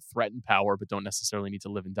can threaten power but don't necessarily need to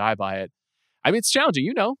live and die by it. I mean, it's challenging.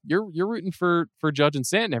 You know, you're rooting for Judge and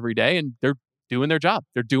Stanton every day, and they're doing their job.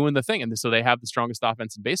 They're doing the thing. And so they have the strongest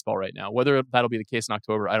offense in baseball right now. Whether that'll be the case in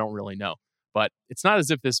October, I don't really know. But it's not as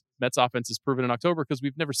if this Mets offense is proven in October because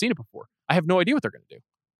we've never seen it before. I have no idea what they're going to do.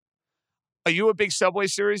 Are you a big Subway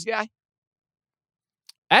Series guy?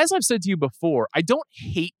 As I've said to you before, I don't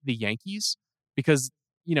hate the Yankees because,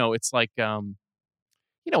 it's like,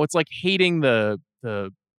 it's like hating the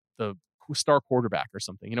star quarterback or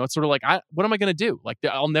something. It's sort of like, what am I going to do? Like,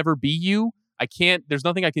 I'll never be you. There's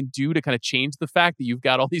nothing I can do to kind of change the fact that you've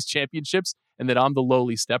got all these championships and that I'm the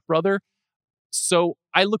lowly stepbrother. So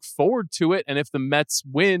I look forward to it. And if the Mets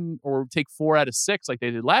win or take 4 out of 6 like they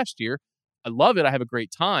did last year, I love it. I have a great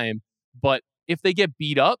time. But if they get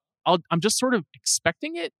beat up, I'm just sort of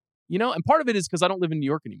expecting it, and part of it is because I don't live in New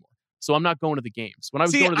York anymore. So I'm not going to the games. When I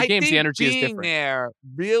was going to the games, the energy is different. There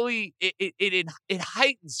really, it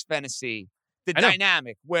heightens fantasy, the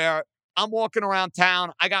dynamic where I'm walking around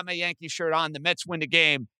town. I got my Yankee shirt on. The Mets win the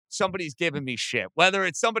game. Somebody's giving me shit. Whether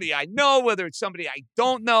it's somebody I know, whether it's somebody I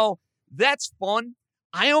don't know. That's fun.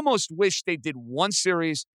 I almost wish they did 1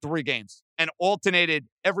 series, 3 games, and alternated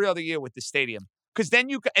every other year with the stadium. Because then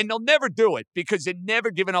and they'll never do it because they're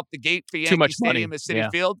never giving up the gate for Yankee Stadium as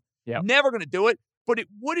Citi Field. Yeah. Never going to do it. But it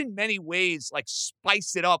would in many ways like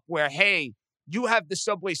spice it up where, hey, you have the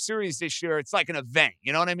Subway Series this year. It's like an event.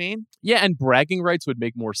 You know what I mean? Yeah, and bragging rights would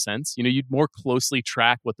make more sense. You'd more closely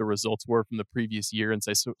track what the results were from the previous year and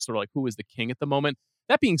say sort of like who is the king at the moment.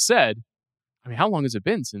 That being said, I mean, how long has it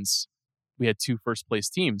been since we had 2 first-place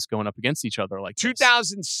teams going up against each other like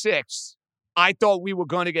 2006, I thought we were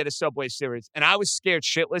going to get a Subway Series, and I was scared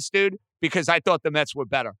shitless, dude, because I thought the Mets were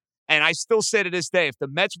better. And I still say to this day, if the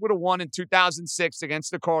Mets would have won in 2006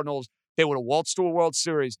 against the Cardinals, they would have waltzed to a World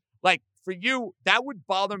Series. Like, for you, that would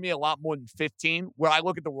bother me a lot more than 15, where I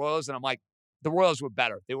look at the Royals and I'm like, the Royals were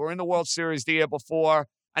better. They were in the World Series the year before.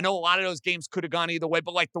 I know a lot of those games could have gone either way,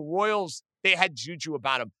 but like the Royals, they had juju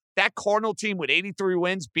about them. That Cardinal team with 83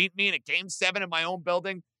 wins beat me in a Game 7 in my own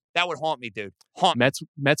building. That would haunt me, dude. Haunt me.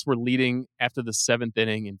 Mets were leading after the 7th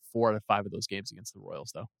inning in 4 out of 5 of those games against the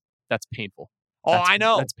Royals, though. That's painful. I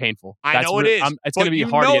know. That's painful. I know it is. It's going to be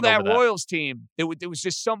hard to get over that. Royals team, it was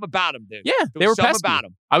just something about them, dude. Yeah, they were pesky. About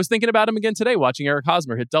them. I was thinking about him again today, watching Eric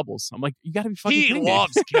Hosmer hit doubles. I'm like, you got to be fucking kidding me. He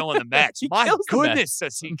loves killing the Mets. My goodness,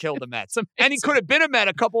 does he kill the Mets. And he could have been a Met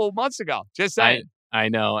a couple of months ago. Just saying. I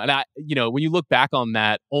know. And when you look back on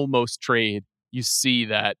that almost trade you see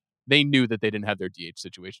that they knew that they didn't have their DH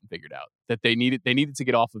situation figured out, that they needed to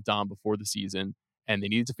get off of Dom before the season, and they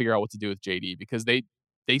needed to figure out what to do with JD because they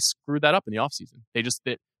screwed that up in the offseason.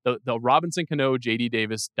 The Robinson Cano, JD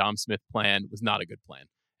Davis, Dom Smith plan was not a good plan.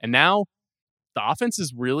 And now the offense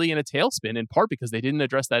is really in a tailspin, in part because they didn't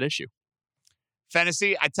address that issue.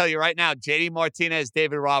 Fantasy, I tell you right now, JD Martinez,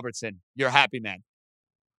 David Robertson, you're a happy man.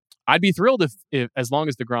 I'd be thrilled if as long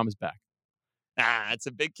as DeGrom is back. That's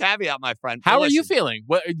a big caveat, my friend. How are you feeling?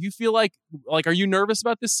 What do you feel like? Are you nervous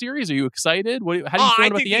about this series? Are you excited? How do you feel about the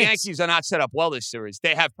Yankees? The Yankees are not set up well this series.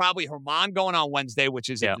 They have probably Herman going on Wednesday, which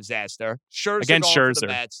is a disaster. Scherzer against going Scherzer. for the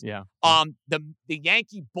Mets. Yeah. The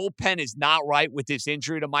Yankee bullpen is not right with this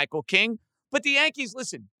injury to Michael King. But the Yankees,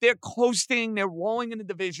 listen, they're coasting. They're rolling in the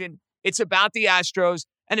division. It's about the Astros.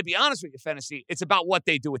 And to be honest with you, Fantasy, it's about what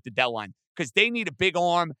they do with the deadline because they need a big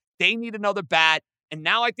arm. They need another bat. And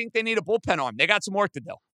now I think they need a bullpen arm. They got some work to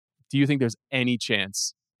do. Do you think there's any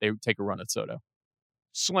chance they take a run at Soto?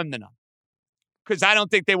 Slim to none. Because I don't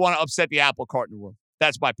think they want to upset the apple cart in the room.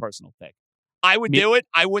 That's my personal take. I would do it.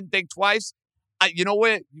 I wouldn't think twice. You know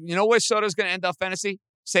where Soto's going to end up, Fantasy?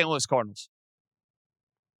 St. Louis Cardinals.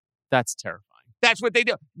 That's terrifying. That's what they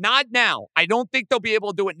do. Not now. I don't think they'll be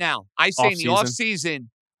able to do it now. I say in the offseason,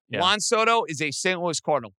 Juan Soto is a St. Louis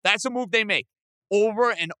Cardinal. That's a move they make over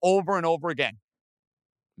and over and over again.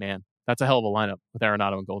 Man, that's a hell of a lineup with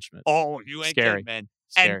Arenado and Goldschmidt. Oh, you ain't kidding, man.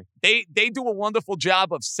 Scary. And they do a wonderful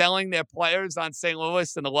job of selling their players on St.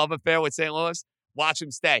 Louis and the love affair with St. Louis. Watch them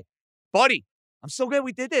stay. Buddy, I'm so glad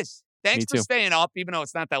we did this. Thanks for staying up, even though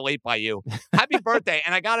it's not that late by you. Happy birthday.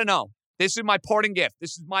 And I got to know, this is my parting gift.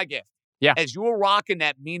 This is my gift. Yeah. As you were rocking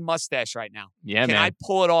that mean mustache right now. Yeah, Can I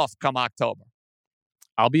pull it off come October?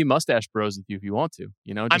 I'll be mustache bros with you if you want to.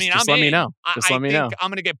 Just let me know. Let me know.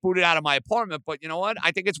 I'm going to get booted out of my apartment, but you know what?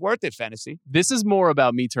 I think it's worth it, Fantasy. This is more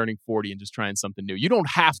about me turning 40 and just trying something new. You don't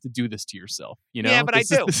have to do this to yourself, Yeah, but I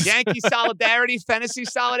do. Yankee solidarity, Fantasy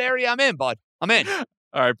solidarity. I'm in, bud. I'm in. All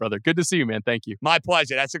right, brother. Good to see you, man. Thank you. My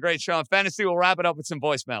pleasure. That's a great show on Fantasy. We'll wrap it up with some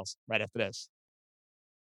voicemails right after this.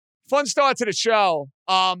 Fun start to the show.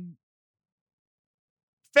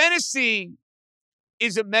 Fantasy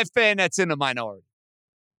is a Met fan that's in the minority.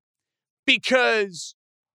 Because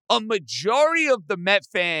a majority of the Met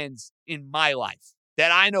fans in my life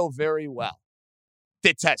that I know very well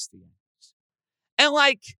detest the Yankees. And,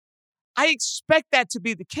 I expect that to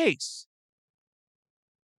be the case.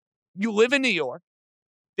 You live in New York.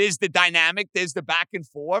 There's the dynamic. There's the back and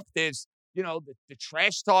forth. There's, the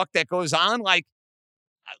trash talk that goes on.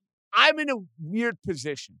 I'm in a weird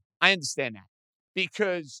position. I understand that.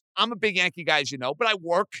 Because I'm a big Yankee guy, as you know, but I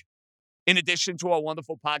work. In addition to our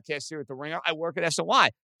wonderful podcast here at The Ringer, I work at SNY.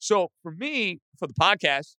 So for me, for the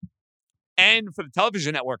podcast and for the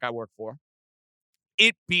television network I work for,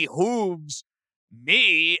 it behooves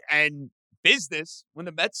me and business when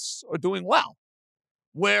the Mets are doing well.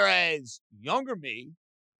 Whereas younger me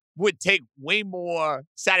would take way more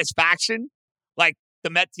satisfaction, like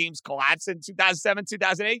the Met teams collapsed in 2007,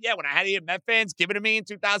 2008. Yeah, when I had to get Met fans give it to me in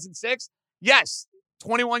 2006. Yes,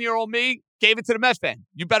 21-year-old me gave it to the Met fan.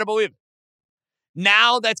 You better believe it.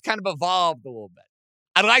 Now that's kind of evolved a little bit.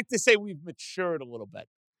 I'd like to say we've matured a little bit.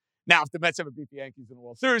 Now, if the Mets ever beat the Yankees in the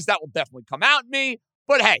World Series, that will definitely come out in me.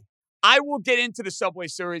 But hey, I will get into the Subway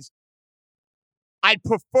Series. I'd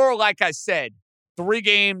prefer, like I said, 3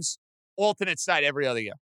 games, alternate site every other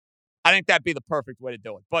year. I think that'd be the perfect way to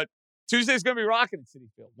do it. But Tuesday's going to be rocking at Citi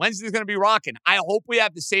Field. Wednesday's going to be rocking. I hope we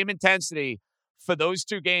have the same intensity for those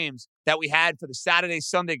 2 games that we had for the Saturday,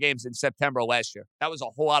 Sunday games in September last year. That was a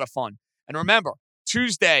whole lot of fun. And remember,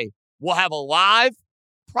 Tuesday, we'll have a live,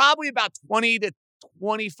 probably about 20 to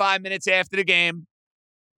 25 minutes after the game.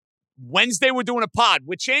 Wednesday, we're doing a pod.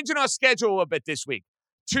 We're changing our schedule a little bit this week.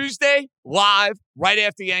 Tuesday, live, right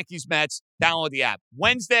after Yankees-Mets. Download the app.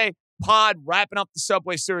 Wednesday, pod, wrapping up the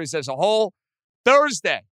Subway Series as a whole.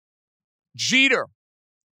 Thursday, Jeter.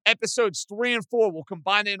 Episodes 3 and 4 will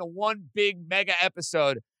combine into one big mega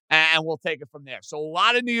episode, and we'll take it from there. So a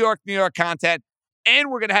lot of New York content.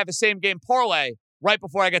 And we're going to have the same game parlay right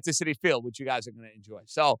before I get to Citi Field, which you guys are going to enjoy.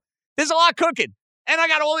 So there's a lot cooking. And I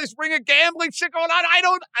got all this Ringer gambling shit going on.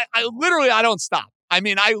 I don't stop. I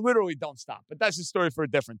literally don't stop. But that's a story for a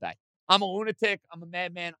different day. I'm a lunatic. I'm a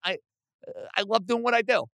madman. I love doing what I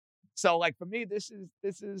do. So for me, this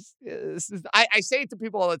is I say it to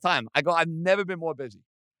people all the time. I go, I've never been more busy.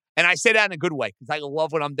 And I say that in a good way because I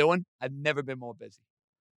love what I'm doing. I've never been more busy.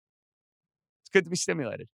 It's good to be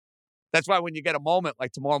stimulated. That's why when you get a moment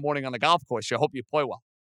like tomorrow morning on the golf course, you hope you play well.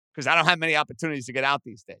 Because I don't have many opportunities to get out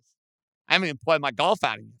these days. I haven't even played my golf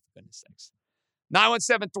outing yet, for goodness sakes.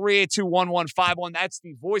 917-382-1151. That's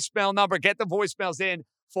the voicemail number. Get the voicemails in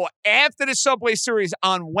for after the Subway Series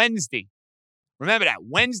on Wednesday. Remember that.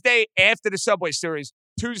 Wednesday after the Subway Series.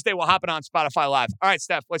 Tuesday, we'll hop it on Spotify Live. All right,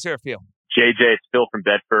 Steph, let's hear it for you. JJ, it's Phil from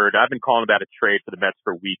Bedford. I've been calling about a trade for the Mets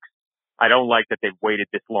for weeks. I don't like that they've waited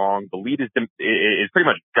this long. The lead is pretty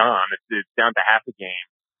much gone. It's down to half a game.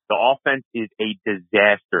 The offense is a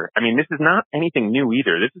disaster. I mean, this is not anything new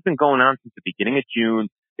either. This has been going on since the beginning of June.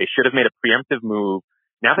 They should have made a preemptive move.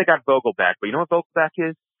 Now they got Vogelback. But you know what Vogelback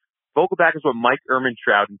is? Vogelback is what Mike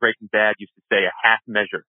Ehrmantraut in Breaking Bad used to say, a half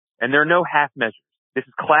measure. And there are no half measures. This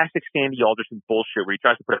is classic Sandy Alderson bullshit where he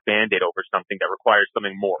tries to put a Band-Aid over something that requires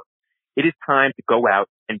something more. It is time to go out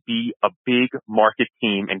and be a big market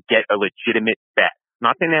team and get a legitimate bet.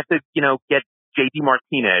 I'm not saying they have to, get JD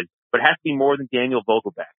Martinez, but it has to be more than Daniel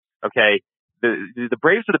Vogelback. Okay. The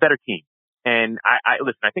Braves are the better team. And I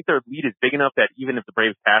listen, I think their lead is big enough that even if the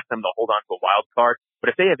Braves pass them, they'll hold on to a wild card. But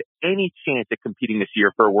if they have any chance at competing this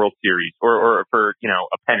year for a World Series or for,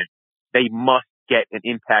 a pennant, they must get an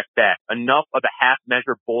impact bet. Enough of the half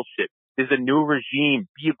measure bullshit. This is a new regime.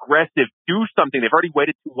 Be aggressive. Do something. They've already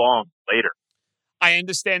waited too long. Later. I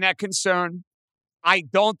understand that concern. I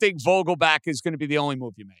don't think Vogelback is going to be the only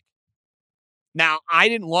move you make. Now, I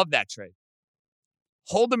didn't love that trade.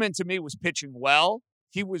 Holderman, to me, was pitching well.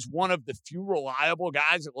 He was one of the few reliable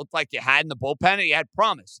guys that looked like you had in the bullpen, and he had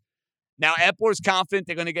promise. Now, Epler's confident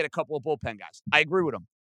they're going to get a couple of bullpen guys. I agree with him.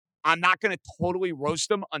 I'm not going to totally roast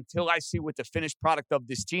them until I see what the finished product of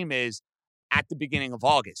this team is at the beginning of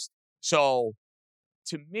August. So,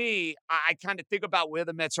 to me, I kind of think about where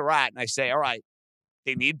the Mets are at, and I say, all right,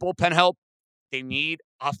 they need bullpen help. They need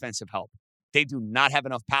offensive help. They do not have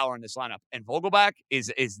enough power in this lineup. And Vogelback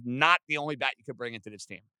is not the only bat you could bring into this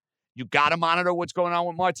team. You got to monitor what's going on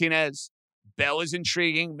with Martinez. Bell is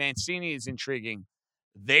intriguing. Mancini is intriguing.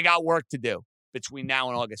 They got work to do between now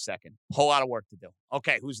and August 2nd. Whole lot of work to do.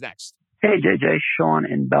 Okay, who's next? Hey, JJ,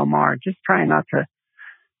 Sean in Belmar. Just trying not to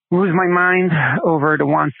lose my mind over the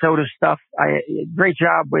Juan Soto stuff. Great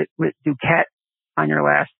job with Duquette on your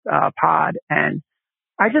last pod. And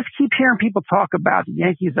I just keep hearing people talk about the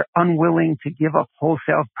Yankees are unwilling to give up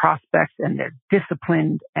wholesale prospects, and they're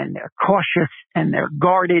disciplined and they're cautious and they're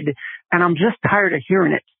guarded. And I'm just tired of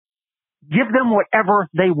hearing it. Give them whatever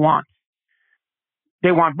they want.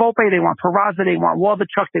 They want Volpe, they want Peraza, they want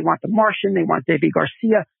Waldichuk, they want the Martian, they want David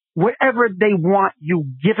Garcia. Whatever they want, you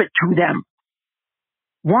give it to them.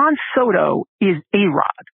 Juan Soto is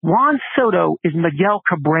A-Rod. Juan Soto is Miguel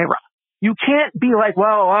Cabrera. You can't be like,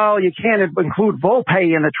 well, you can't include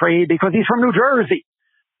Volpe in the trade because he's from New Jersey.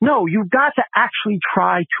 No, you've got to actually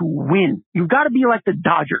try to win. You've got to be like the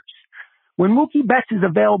Dodgers. When Mookie Betts is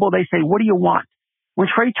available, they say, what do you want? When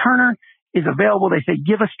Trey Turner is available, they say,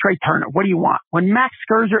 give us Trey Turner. What do you want? When Max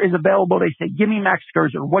Scherzer is available, they say, give me Max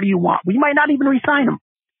Scherzer. What do you want? We might not even re-sign him,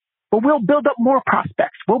 but we'll build up more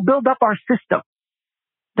prospects. We'll build up our system.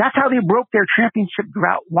 That's how they broke their championship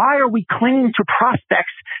drought. Why are we clinging to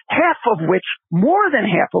prospects, more than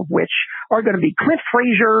half of which are going to be Clint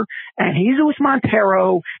Frazier and Jesus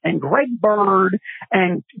Montero and Greg Bird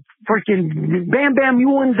and freaking Bam Bam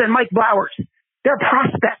Mullins and Mike Blowers? They're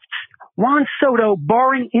prospects. Juan Soto,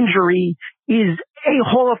 barring injury, is a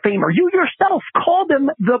Hall of Famer. You yourself called him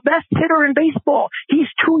the best hitter in baseball. He's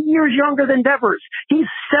 2 years younger than Devers. He's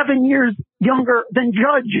 7 years younger than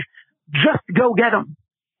Judge. Just go get him.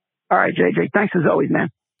 All right, JJ. Thanks as always, man.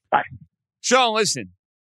 Bye. Sean, listen.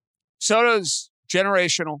 Soto's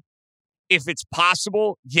generational. If it's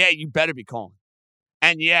possible, you better be calling.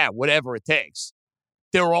 And whatever it takes.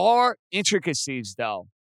 There are intricacies, though,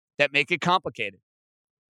 that make it complicated.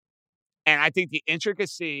 And I think the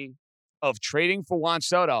intricacy of trading for Juan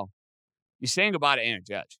Soto, you're saying goodbye to Aaron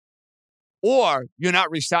Judge. Or you're not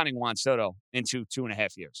re-signing Juan Soto into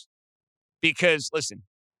 2.5 years. Because, listen,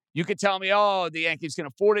 you could tell me, the Yankees can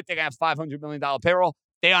afford it. They can have $500 million payroll.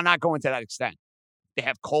 They are not going to that extent. They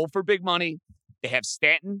have Cole for big money. They have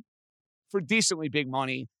Stanton for decently big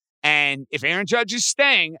money. And if Aaron Judge is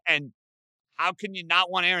staying, and how can you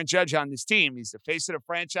not want Aaron Judge on this team? He's the face of the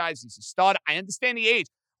franchise. He's a stud. I understand the age.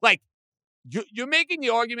 Like, you're making the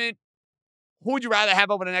argument, who would you rather have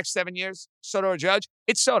over the next 7 years, Soto or Judge?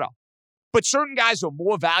 It's Soto. But certain guys are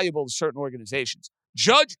more valuable to certain organizations.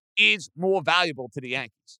 Judge is more valuable to the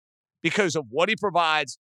Yankees because of what he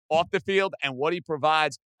provides off the field and what he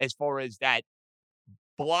provides as far as that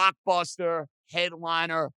blockbuster,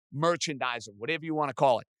 headliner, merchandiser, whatever you want to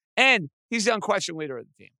call it. And he's the unquestioned leader of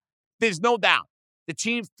the team. There's no doubt. The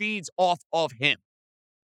team feeds off of him.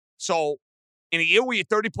 So in a year where you're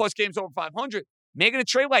 30-plus games over 500, making a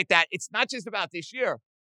trade like that, it's not just about this year.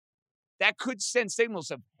 That could send signals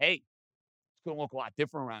of, hey, It's going to look a lot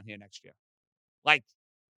different around here next year. Like,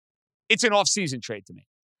 it's an off-season trade to me.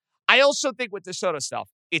 I also think with the Soto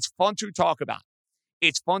stuff, it's fun to talk about.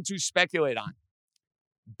 It's fun to speculate on.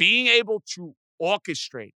 Being able to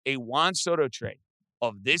orchestrate a Juan Soto trade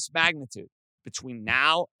of this magnitude between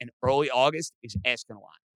now and early August is asking a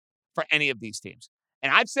lot for any of these teams.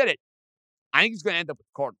 And I've said it. I think he's going to end up with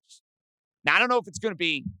the Cardinals. Now, I don't know if it's going to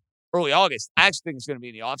be early August. I actually think it's going to be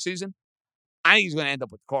in the offseason. I think he's going to end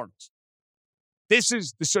up with the Cardinals. This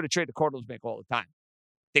is the sort of trade the Cardinals make all the time.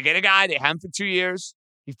 They get a guy, they have him for 2 years.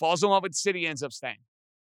 He falls in love with the city, ends up staying.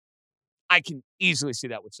 I can easily see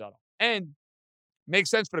that with Soto. And makes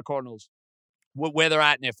sense for the Cardinals where they're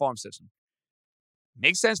at in their farm system.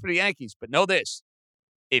 Makes sense for the Yankees, but know this.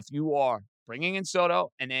 If you are bringing in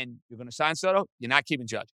Soto and then you're going to sign Soto, you're not keeping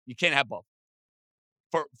Judge. You can't have both.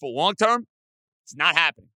 For long term, it's not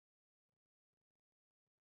happening.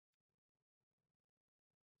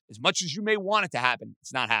 As much as you may want it to happen,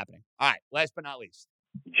 it's not happening. All right, last but not least.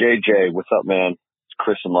 JJ, what's up, man? It's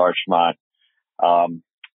Chris and Larchmont.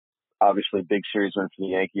 Obviously, big series win for the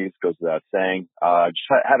Yankees, goes without saying. Just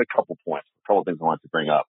had a couple points, a couple things I wanted to bring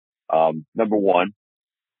up. Number one,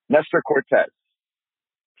 Nestor Cortez.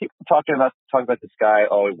 People talking about this guy,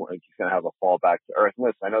 he's going to have a fall back to earth.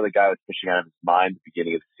 Listen, I know the guy was pitching out of his mind at the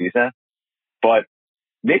beginning of the season, but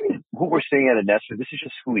maybe what we're seeing out of Nestor, this is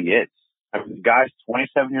just who he is. I mean, the guy's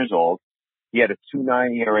 27 years old. He had a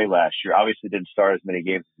 2.9 ERA last year. Obviously didn't start as many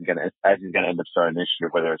games as he's going to end up starting this year,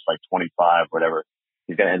 whether it's like 25, whatever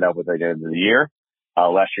he's going to end up with at the end of the year.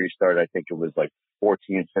 Last year he started, I think it was like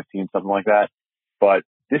 14, 15, something like that. But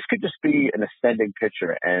this could just be an ascending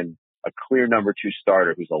pitcher and a clear number 2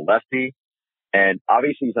 starter who's a lefty. And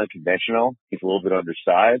obviously he's unconventional. He's a little bit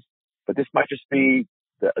undersized, but this might just be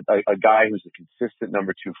a guy who's a consistent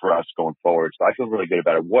number 2 for us going forward. So I feel really good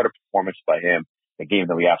about it. What a performance by him. A game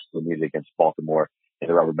that we absolutely needed against Baltimore in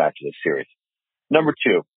the rubber match of this series. Number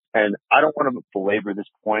 2, and I don't want to belabor this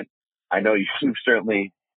point. I know you've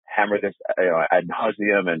certainly hammered this ad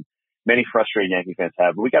nauseum, and many frustrated Yankee fans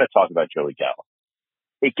have, but we got to talk about Joey Gallo.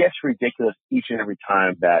 It gets ridiculous each and every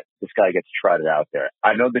time that this guy gets trotted out there.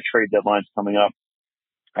 I know the trade deadline's coming up.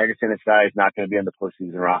 I understand this guy is not going to be on the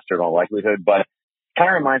postseason roster in all likelihood, but it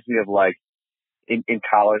kind of reminds me of like in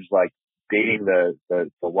college, like dating the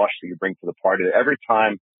lush that you bring to the party. Every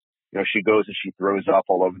time, she goes and she throws up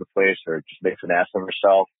all over the place or just makes an ass of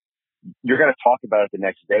herself, you're going to talk about it the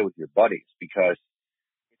next day with your buddies because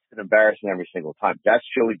it's an embarrassment every single time. That's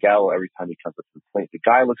Joey Gallo every time he comes up to the plate. The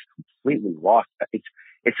guy looks completely lost.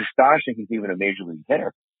 It's astonishing he's even a major league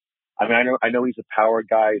hitter. I mean, I know he's a power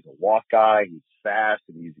guy, he's a walk guy, he's fast,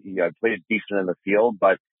 and he plays decent in the field,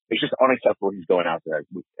 but it's just unacceptable he's going out there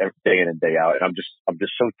day in and day out. And I'm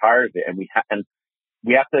just so tired of it. And we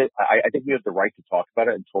have to. I think we have the right to talk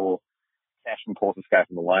about it until Cashman pulls this guy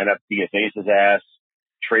from the lineup, DFAs his ass,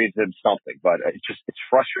 trades him something. But it's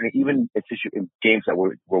frustrating. Even in games that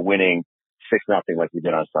we're winning 6-0 like we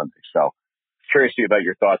did on Sunday. So curious to you about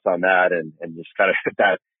your thoughts on that and just kind of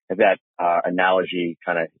if that analogy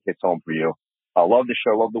kind of hits home for you. I love the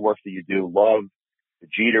show, love the work that you do, love the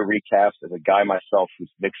Jeter recaps. As a guy myself who's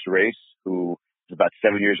mixed race, who is about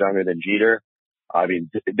 7 years younger than Jeter, I mean,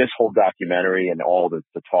 this whole documentary and all the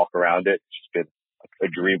talk around it, it's just been a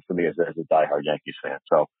dream for me as a diehard Yankees fan.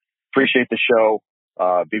 So appreciate the show.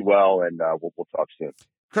 Be well, and we'll talk soon.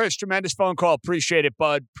 Chris, tremendous phone call. Appreciate it,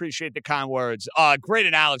 bud. Appreciate the kind words. Great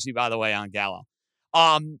analogy, by the way, on Gallo.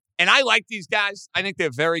 And I like these guys. I think they're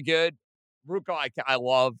very good. Ruocco, I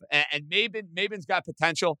love. And Maben's got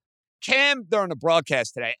potential. Cam during the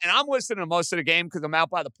broadcast today, and I'm listening to most of the game because I'm out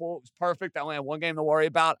by the pool. It was perfect. I only had one game to worry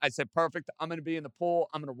about. I said, perfect. I'm going to be in the pool.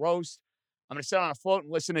 I'm going to roast. I'm going to sit on a float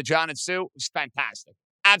and listen to John and Sue. It was fantastic.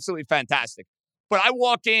 Absolutely fantastic. But I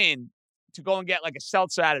walk in to go and get like a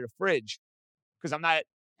seltzer out of the fridge because I'm not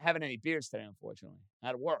having any beers today, unfortunately. I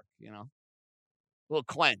had to work, a little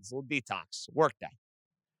cleanse, a little detox, work day.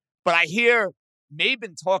 But I hear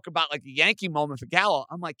Maben talk about like a Yankee moment for Gallo.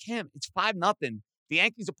 I'm like, Cam, it's 5-0. The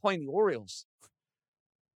Yankees are playing the Orioles.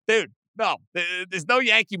 Dude, no, there's no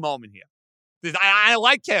Yankee moment here. I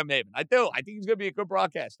like Cam Maben. I do. I think he's going to be a good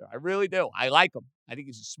broadcaster. I really do. I like him. I think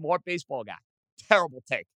he's a smart baseball guy. Terrible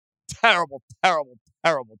take. Terrible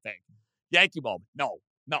take. Yankee moment. No.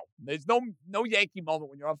 There's no Yankee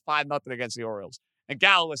moment when you're up 5-0 against the Orioles. And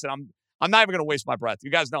Gallo, listen, I'm not even going to waste my breath.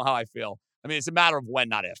 You guys know how I feel. I mean, it's a matter of when,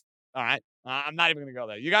 not if. All right? I'm not even going to go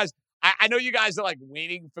there. You guys, I know you guys are like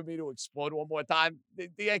waiting for me to explode one more time. The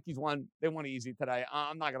Yankees won. They won easy today.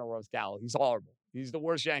 I'm not going to roast Gallo. He's horrible. He's the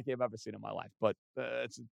worst Yankee I've ever seen in my life. But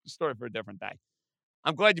it's a story for a different day.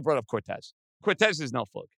 I'm glad you brought up Cortez. Cortez is no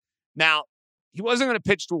fluke. Now, he wasn't going to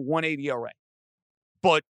pitch to a 180 ERA.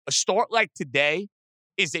 But a start like today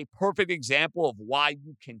is a perfect example of why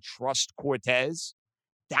you can trust Cortes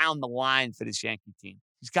down the line for this Yankee team.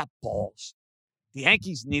 He's got balls. The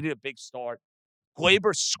Yankees needed a big start.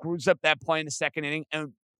 Gleyber screws up that play in the second inning,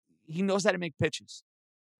 and he knows how to make pitches.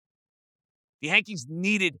 The Yankees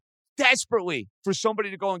needed desperately for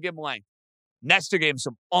somebody to go and give him length. Nestor gave him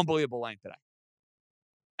some unbelievable length today.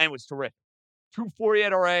 And it was terrific.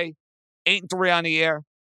 2.48 RA, 8-3 on the year.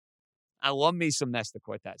 I love me some Nestor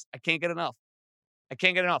Cortes. I can't get enough.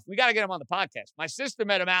 We got to get him on the podcast. My sister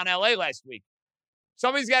met him out in L.A. last week.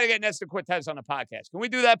 Somebody's got to get Nestor Cortes on the podcast. Can we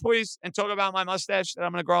do that, please, and talk about my mustache that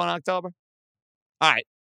I'm going to grow in October? All right.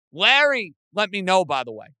 Larry let me know, by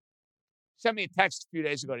the way. Sent me a text a few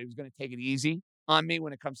days ago that he was going to take it easy on me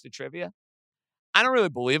when it comes to trivia. I don't really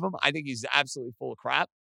believe him. I think he's absolutely full of crap,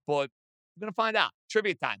 but we're going to find out.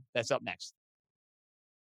 Trivia time. That's up next.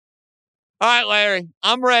 All right, Larry,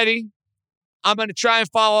 I'm ready. I'm going to try and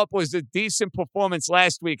follow up with a decent performance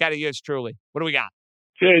last week out of yours truly. What do we got?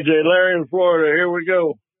 KJ, Larry in Florida. Here we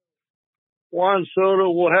go. Juan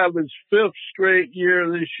Soto will have his 5th straight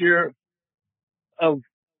year this year of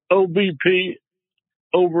OBP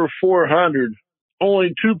over 400. Only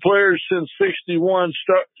 2 players since 61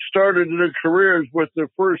 started their careers with their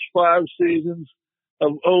first 5 seasons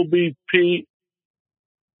of OBP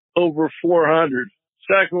over 400.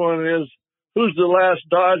 Second one is, who's the last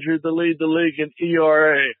Dodger to lead the league in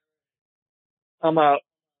ERA? I'm out.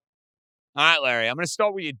 All right, Larry, I'm going to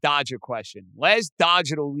start with your Dodger question. Last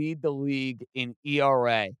Dodger to lead the league in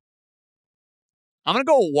ERA. I'm going to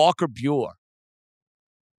go with Walker Buehler.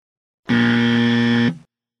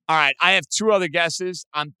 All right, I have 2 other guesses.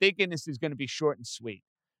 I'm thinking this is going to be short and sweet.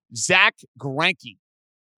 Zach Greinke.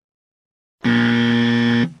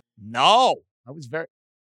 No, I was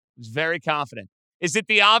very confident. Is it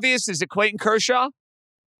the obvious? Is it Clayton Kershaw?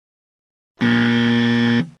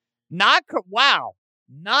 Not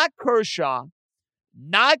Kershaw,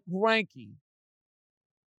 not Greinke.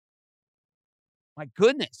 My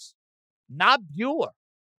goodness, not Buehler.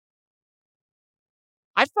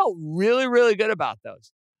 I felt really, really good about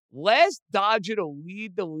those. Last Dodger to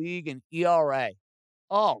lead the league in ERA.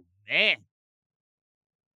 Oh, man.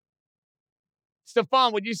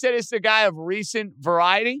 Stefan, would you say this is a guy of recent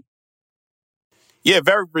variety? Yeah,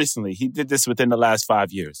 very recently. He did this within the last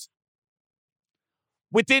 5 years.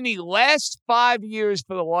 Within the last 5 years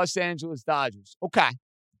for the Los Angeles Dodgers. Okay.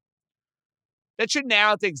 That should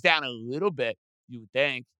narrow things down a little bit, you would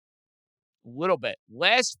think. A little bit.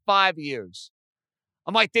 Last 5 years.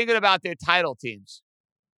 I'm like thinking about their title teams.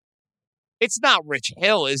 It's not Rich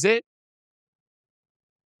Hill, is it?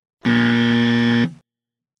 All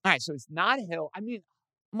right, so it's not Hill. I mean,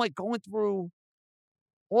 I'm like going through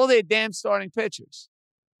all their damn starting pitchers.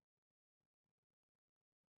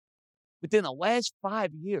 Within the last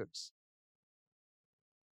 5 years.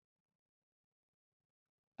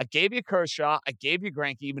 I gave you Kershaw. I gave you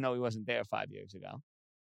Greinke, even though he wasn't there 5 years ago.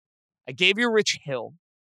 I gave you Rich Hill.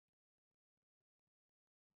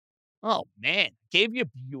 Oh, man. I gave you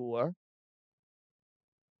Buehler.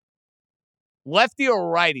 Lefty or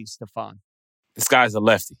righty, Stefan? This guy's a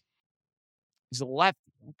lefty. He's a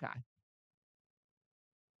lefty. Okay.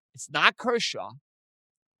 It's not Kershaw.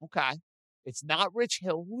 Okay. It's not Rich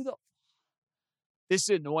Hill. This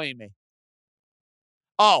is annoying me.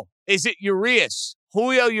 Oh, is it Urias?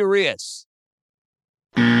 Julio Urias.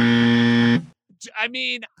 I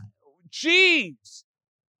mean, geez.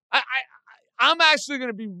 I'm actually going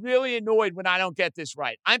to be really annoyed when I don't get this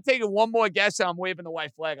right. I'm taking one more guess and I'm waving the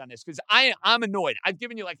white flag on this because I'm annoyed. I've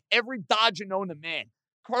given you like every Dodger known to man.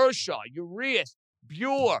 Kershaw, Urias,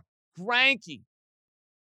 Buehler, Greinke,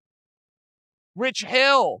 Rich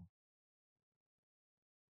Hill.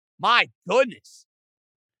 My goodness.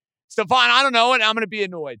 Stefan, I don't know it. I'm going to be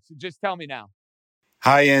annoyed. So just tell me now.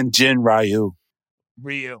 High-end Jin Ryu.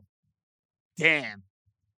 Ryu. Damn.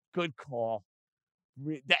 Good call.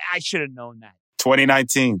 I should have known that.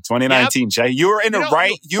 2019, yep. Jay. You were in the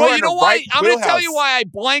right. I'm going to tell you why I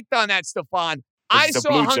blanked on that, Stefan. I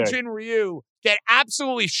saw Hyun-Jin Ryu get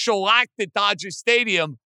absolutely shellacked at Dodger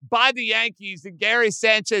Stadium by the Yankees and Gary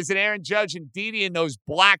Sanchez and Aaron Judge and Didi in those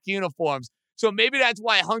black uniforms. So maybe that's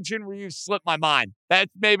why Hyun-Jin Ryu slipped my mind.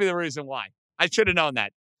 That's maybe the reason why. I should have known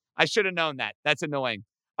that. That's annoying.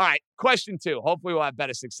 All right, question 2. Hopefully we'll have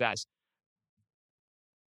better success.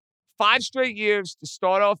 5 straight years to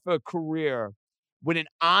start off a career with an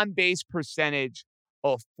on-base percentage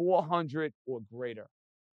of 400 or greater.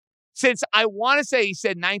 Since I want to say he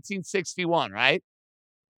said 1961, right?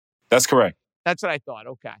 That's correct. That's what I thought.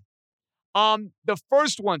 Okay. The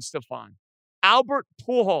first one, Stefan. Albert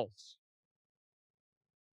Pujols.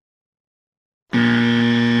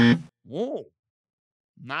 Whoa.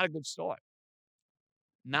 Not a good start.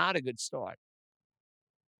 Not a good start.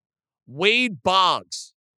 Wade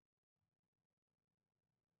Boggs.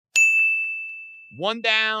 1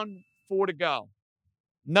 down, 4 to go.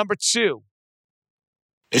 Number 2.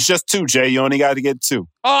 It's just 2, Jay. You only got to get 2.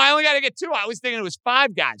 Oh, I only got to get 2. I was thinking it was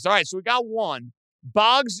 5 guys. All right, so we got 1.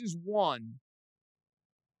 Boggs is 1.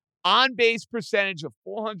 On-base percentage of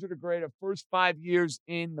 400 or greater, first 5 years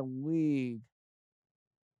in the league.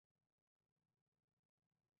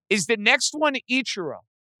 Is the next one Ichiro?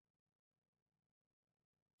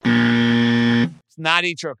 It's not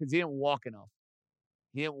Ichiro because he didn't walk enough.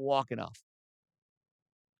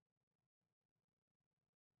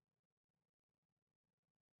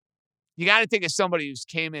 You got to think of somebody who's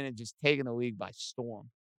came in and just taken the league by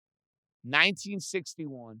storm.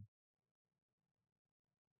 1961.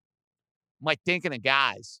 I'm like thinking of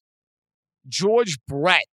guys. George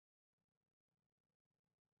Brett.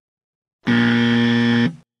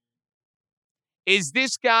 Is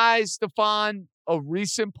this guy, Stefan, a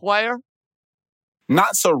recent player?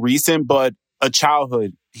 Not so recent, but a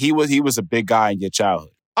childhood. He was a big guy in your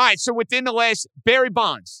childhood. All right, so within the last, Barry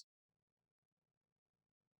Bonds.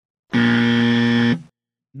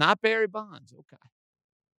 Not Barry Bonds. Okay.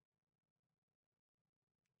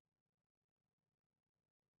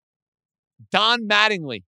 Don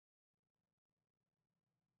Mattingly.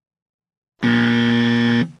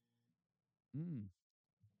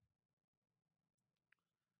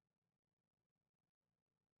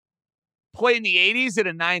 Played in the 80s or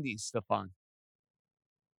the 90s, Stefan?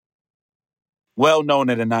 Well known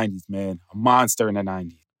in the 90s, man. A monster in the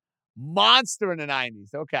 90s. Monster in the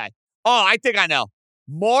 90s. Okay. Oh, I think I know.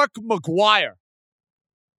 Mark McGwire.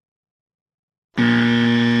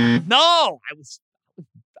 No, I was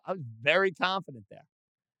very confident there.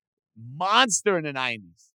 Monster in the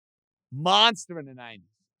 90s.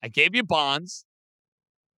 I gave you Bonds.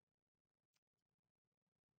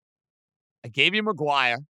 I gave you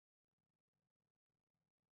McGwire.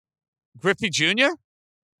 Griffey Jr.?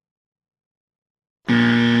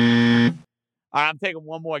 All right, I'm taking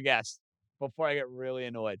one more guess before I get really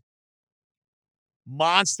annoyed.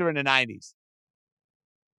 Monster in the 90s.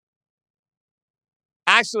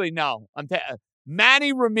 Actually, no.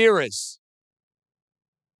 Manny Ramirez.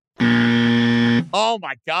 Oh,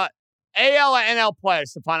 my God. AL or NL player,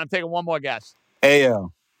 Stefan? I'm taking one more guess.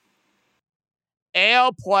 AL.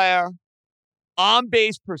 AL player,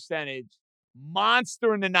 on-base percentage,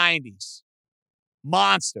 monster in the 90s.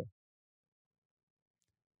 Monster.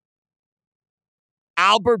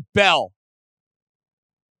 Albert Bell.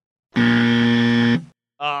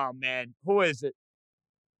 Oh, man. Who is it?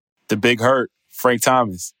 The Big Hurt. Frank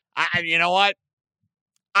Thomas. You know what?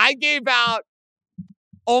 I gave out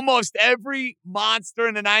almost every monster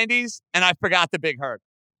in the 90s, and I forgot the Big Hurt.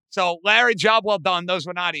 So, Larry, job well done. Those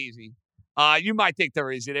were not easy. You might think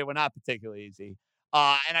they're easy. They were not particularly easy.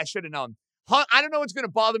 And I should have known. I don't know what's going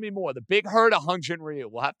to bother me more, the Big Hurt or Hung Jin Ryu.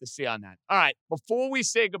 We'll have to see on that. All right, before we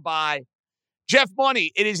say goodbye, Jeff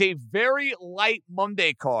Money, it is a very light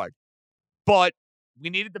Monday card, but we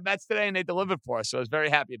needed the Mets today, and they delivered for us, so I was very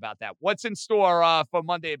happy about that. What's in store for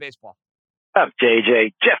Monday Baseball? Up,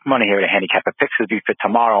 JJ. Jeff Money here to handicap a picks review for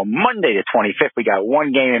tomorrow, Monday the 25th. We got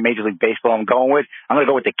one game in Major League Baseball I'm going with. I'm going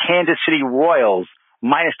to go with the Kansas City Royals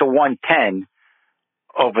minus the 110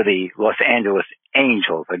 over the Los Angeles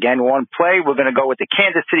Angels. Again, one play, we're going to go with the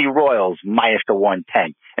Kansas City Royals minus the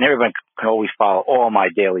 110. And everyone can always follow all my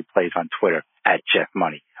daily plays on Twitter at Jeff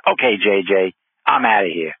Money. Okay, JJ, I'm out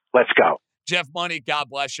of here. Let's go. Jeff Money, God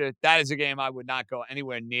bless you. That is a game I would not go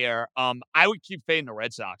anywhere near. I would keep fading the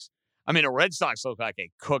Red Sox. I mean, the Red Sox look like a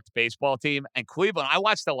cooked baseball team. And Cleveland, I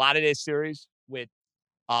watched a lot of this series with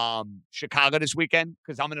Chicago this weekend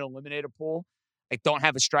because I'm in an eliminator pool. I don't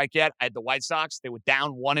have a strike yet. I had the White Sox. They were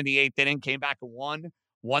down 1 in the 8th inning, came back and won.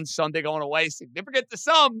 One Sunday going away. Significant to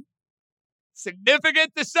some.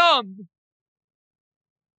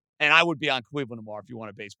 And I would be on Cleveland tomorrow if you want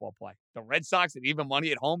a baseball play. The Red Sox at even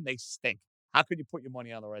money at home, they stink. How could you put your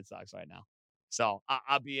money on the Red Sox right now? So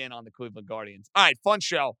I'll be in on the Cleveland Guardians. All right, fun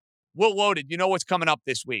show. We're loaded. You know what's coming up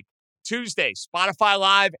this week. Tuesday, Spotify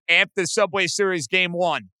Live after the Subway Series Game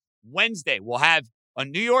 1. Wednesday, we'll have a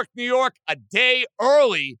New York, a day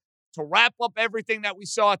early to wrap up everything that we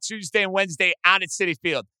saw Tuesday and Wednesday out at Citi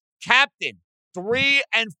Field. Captain, 3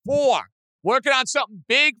 and 4. Working on something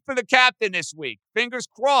big for the captain this week. Fingers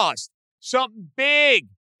crossed. Something big.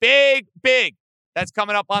 That's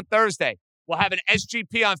coming up on Thursday. We'll have an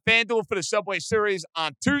SGP on FanDuel for the Subway Series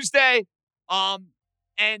on Tuesday.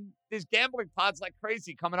 And there's gambling pods like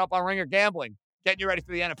crazy coming up on Ringer Gambling, getting you ready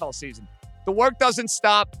for the NFL season. The work doesn't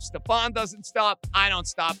stop. Stephon doesn't stop. I don't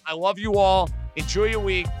stop. I love you all. Enjoy your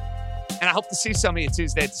week. And I hope to see some of you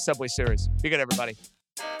Tuesday at the Subway Series. Be good, everybody.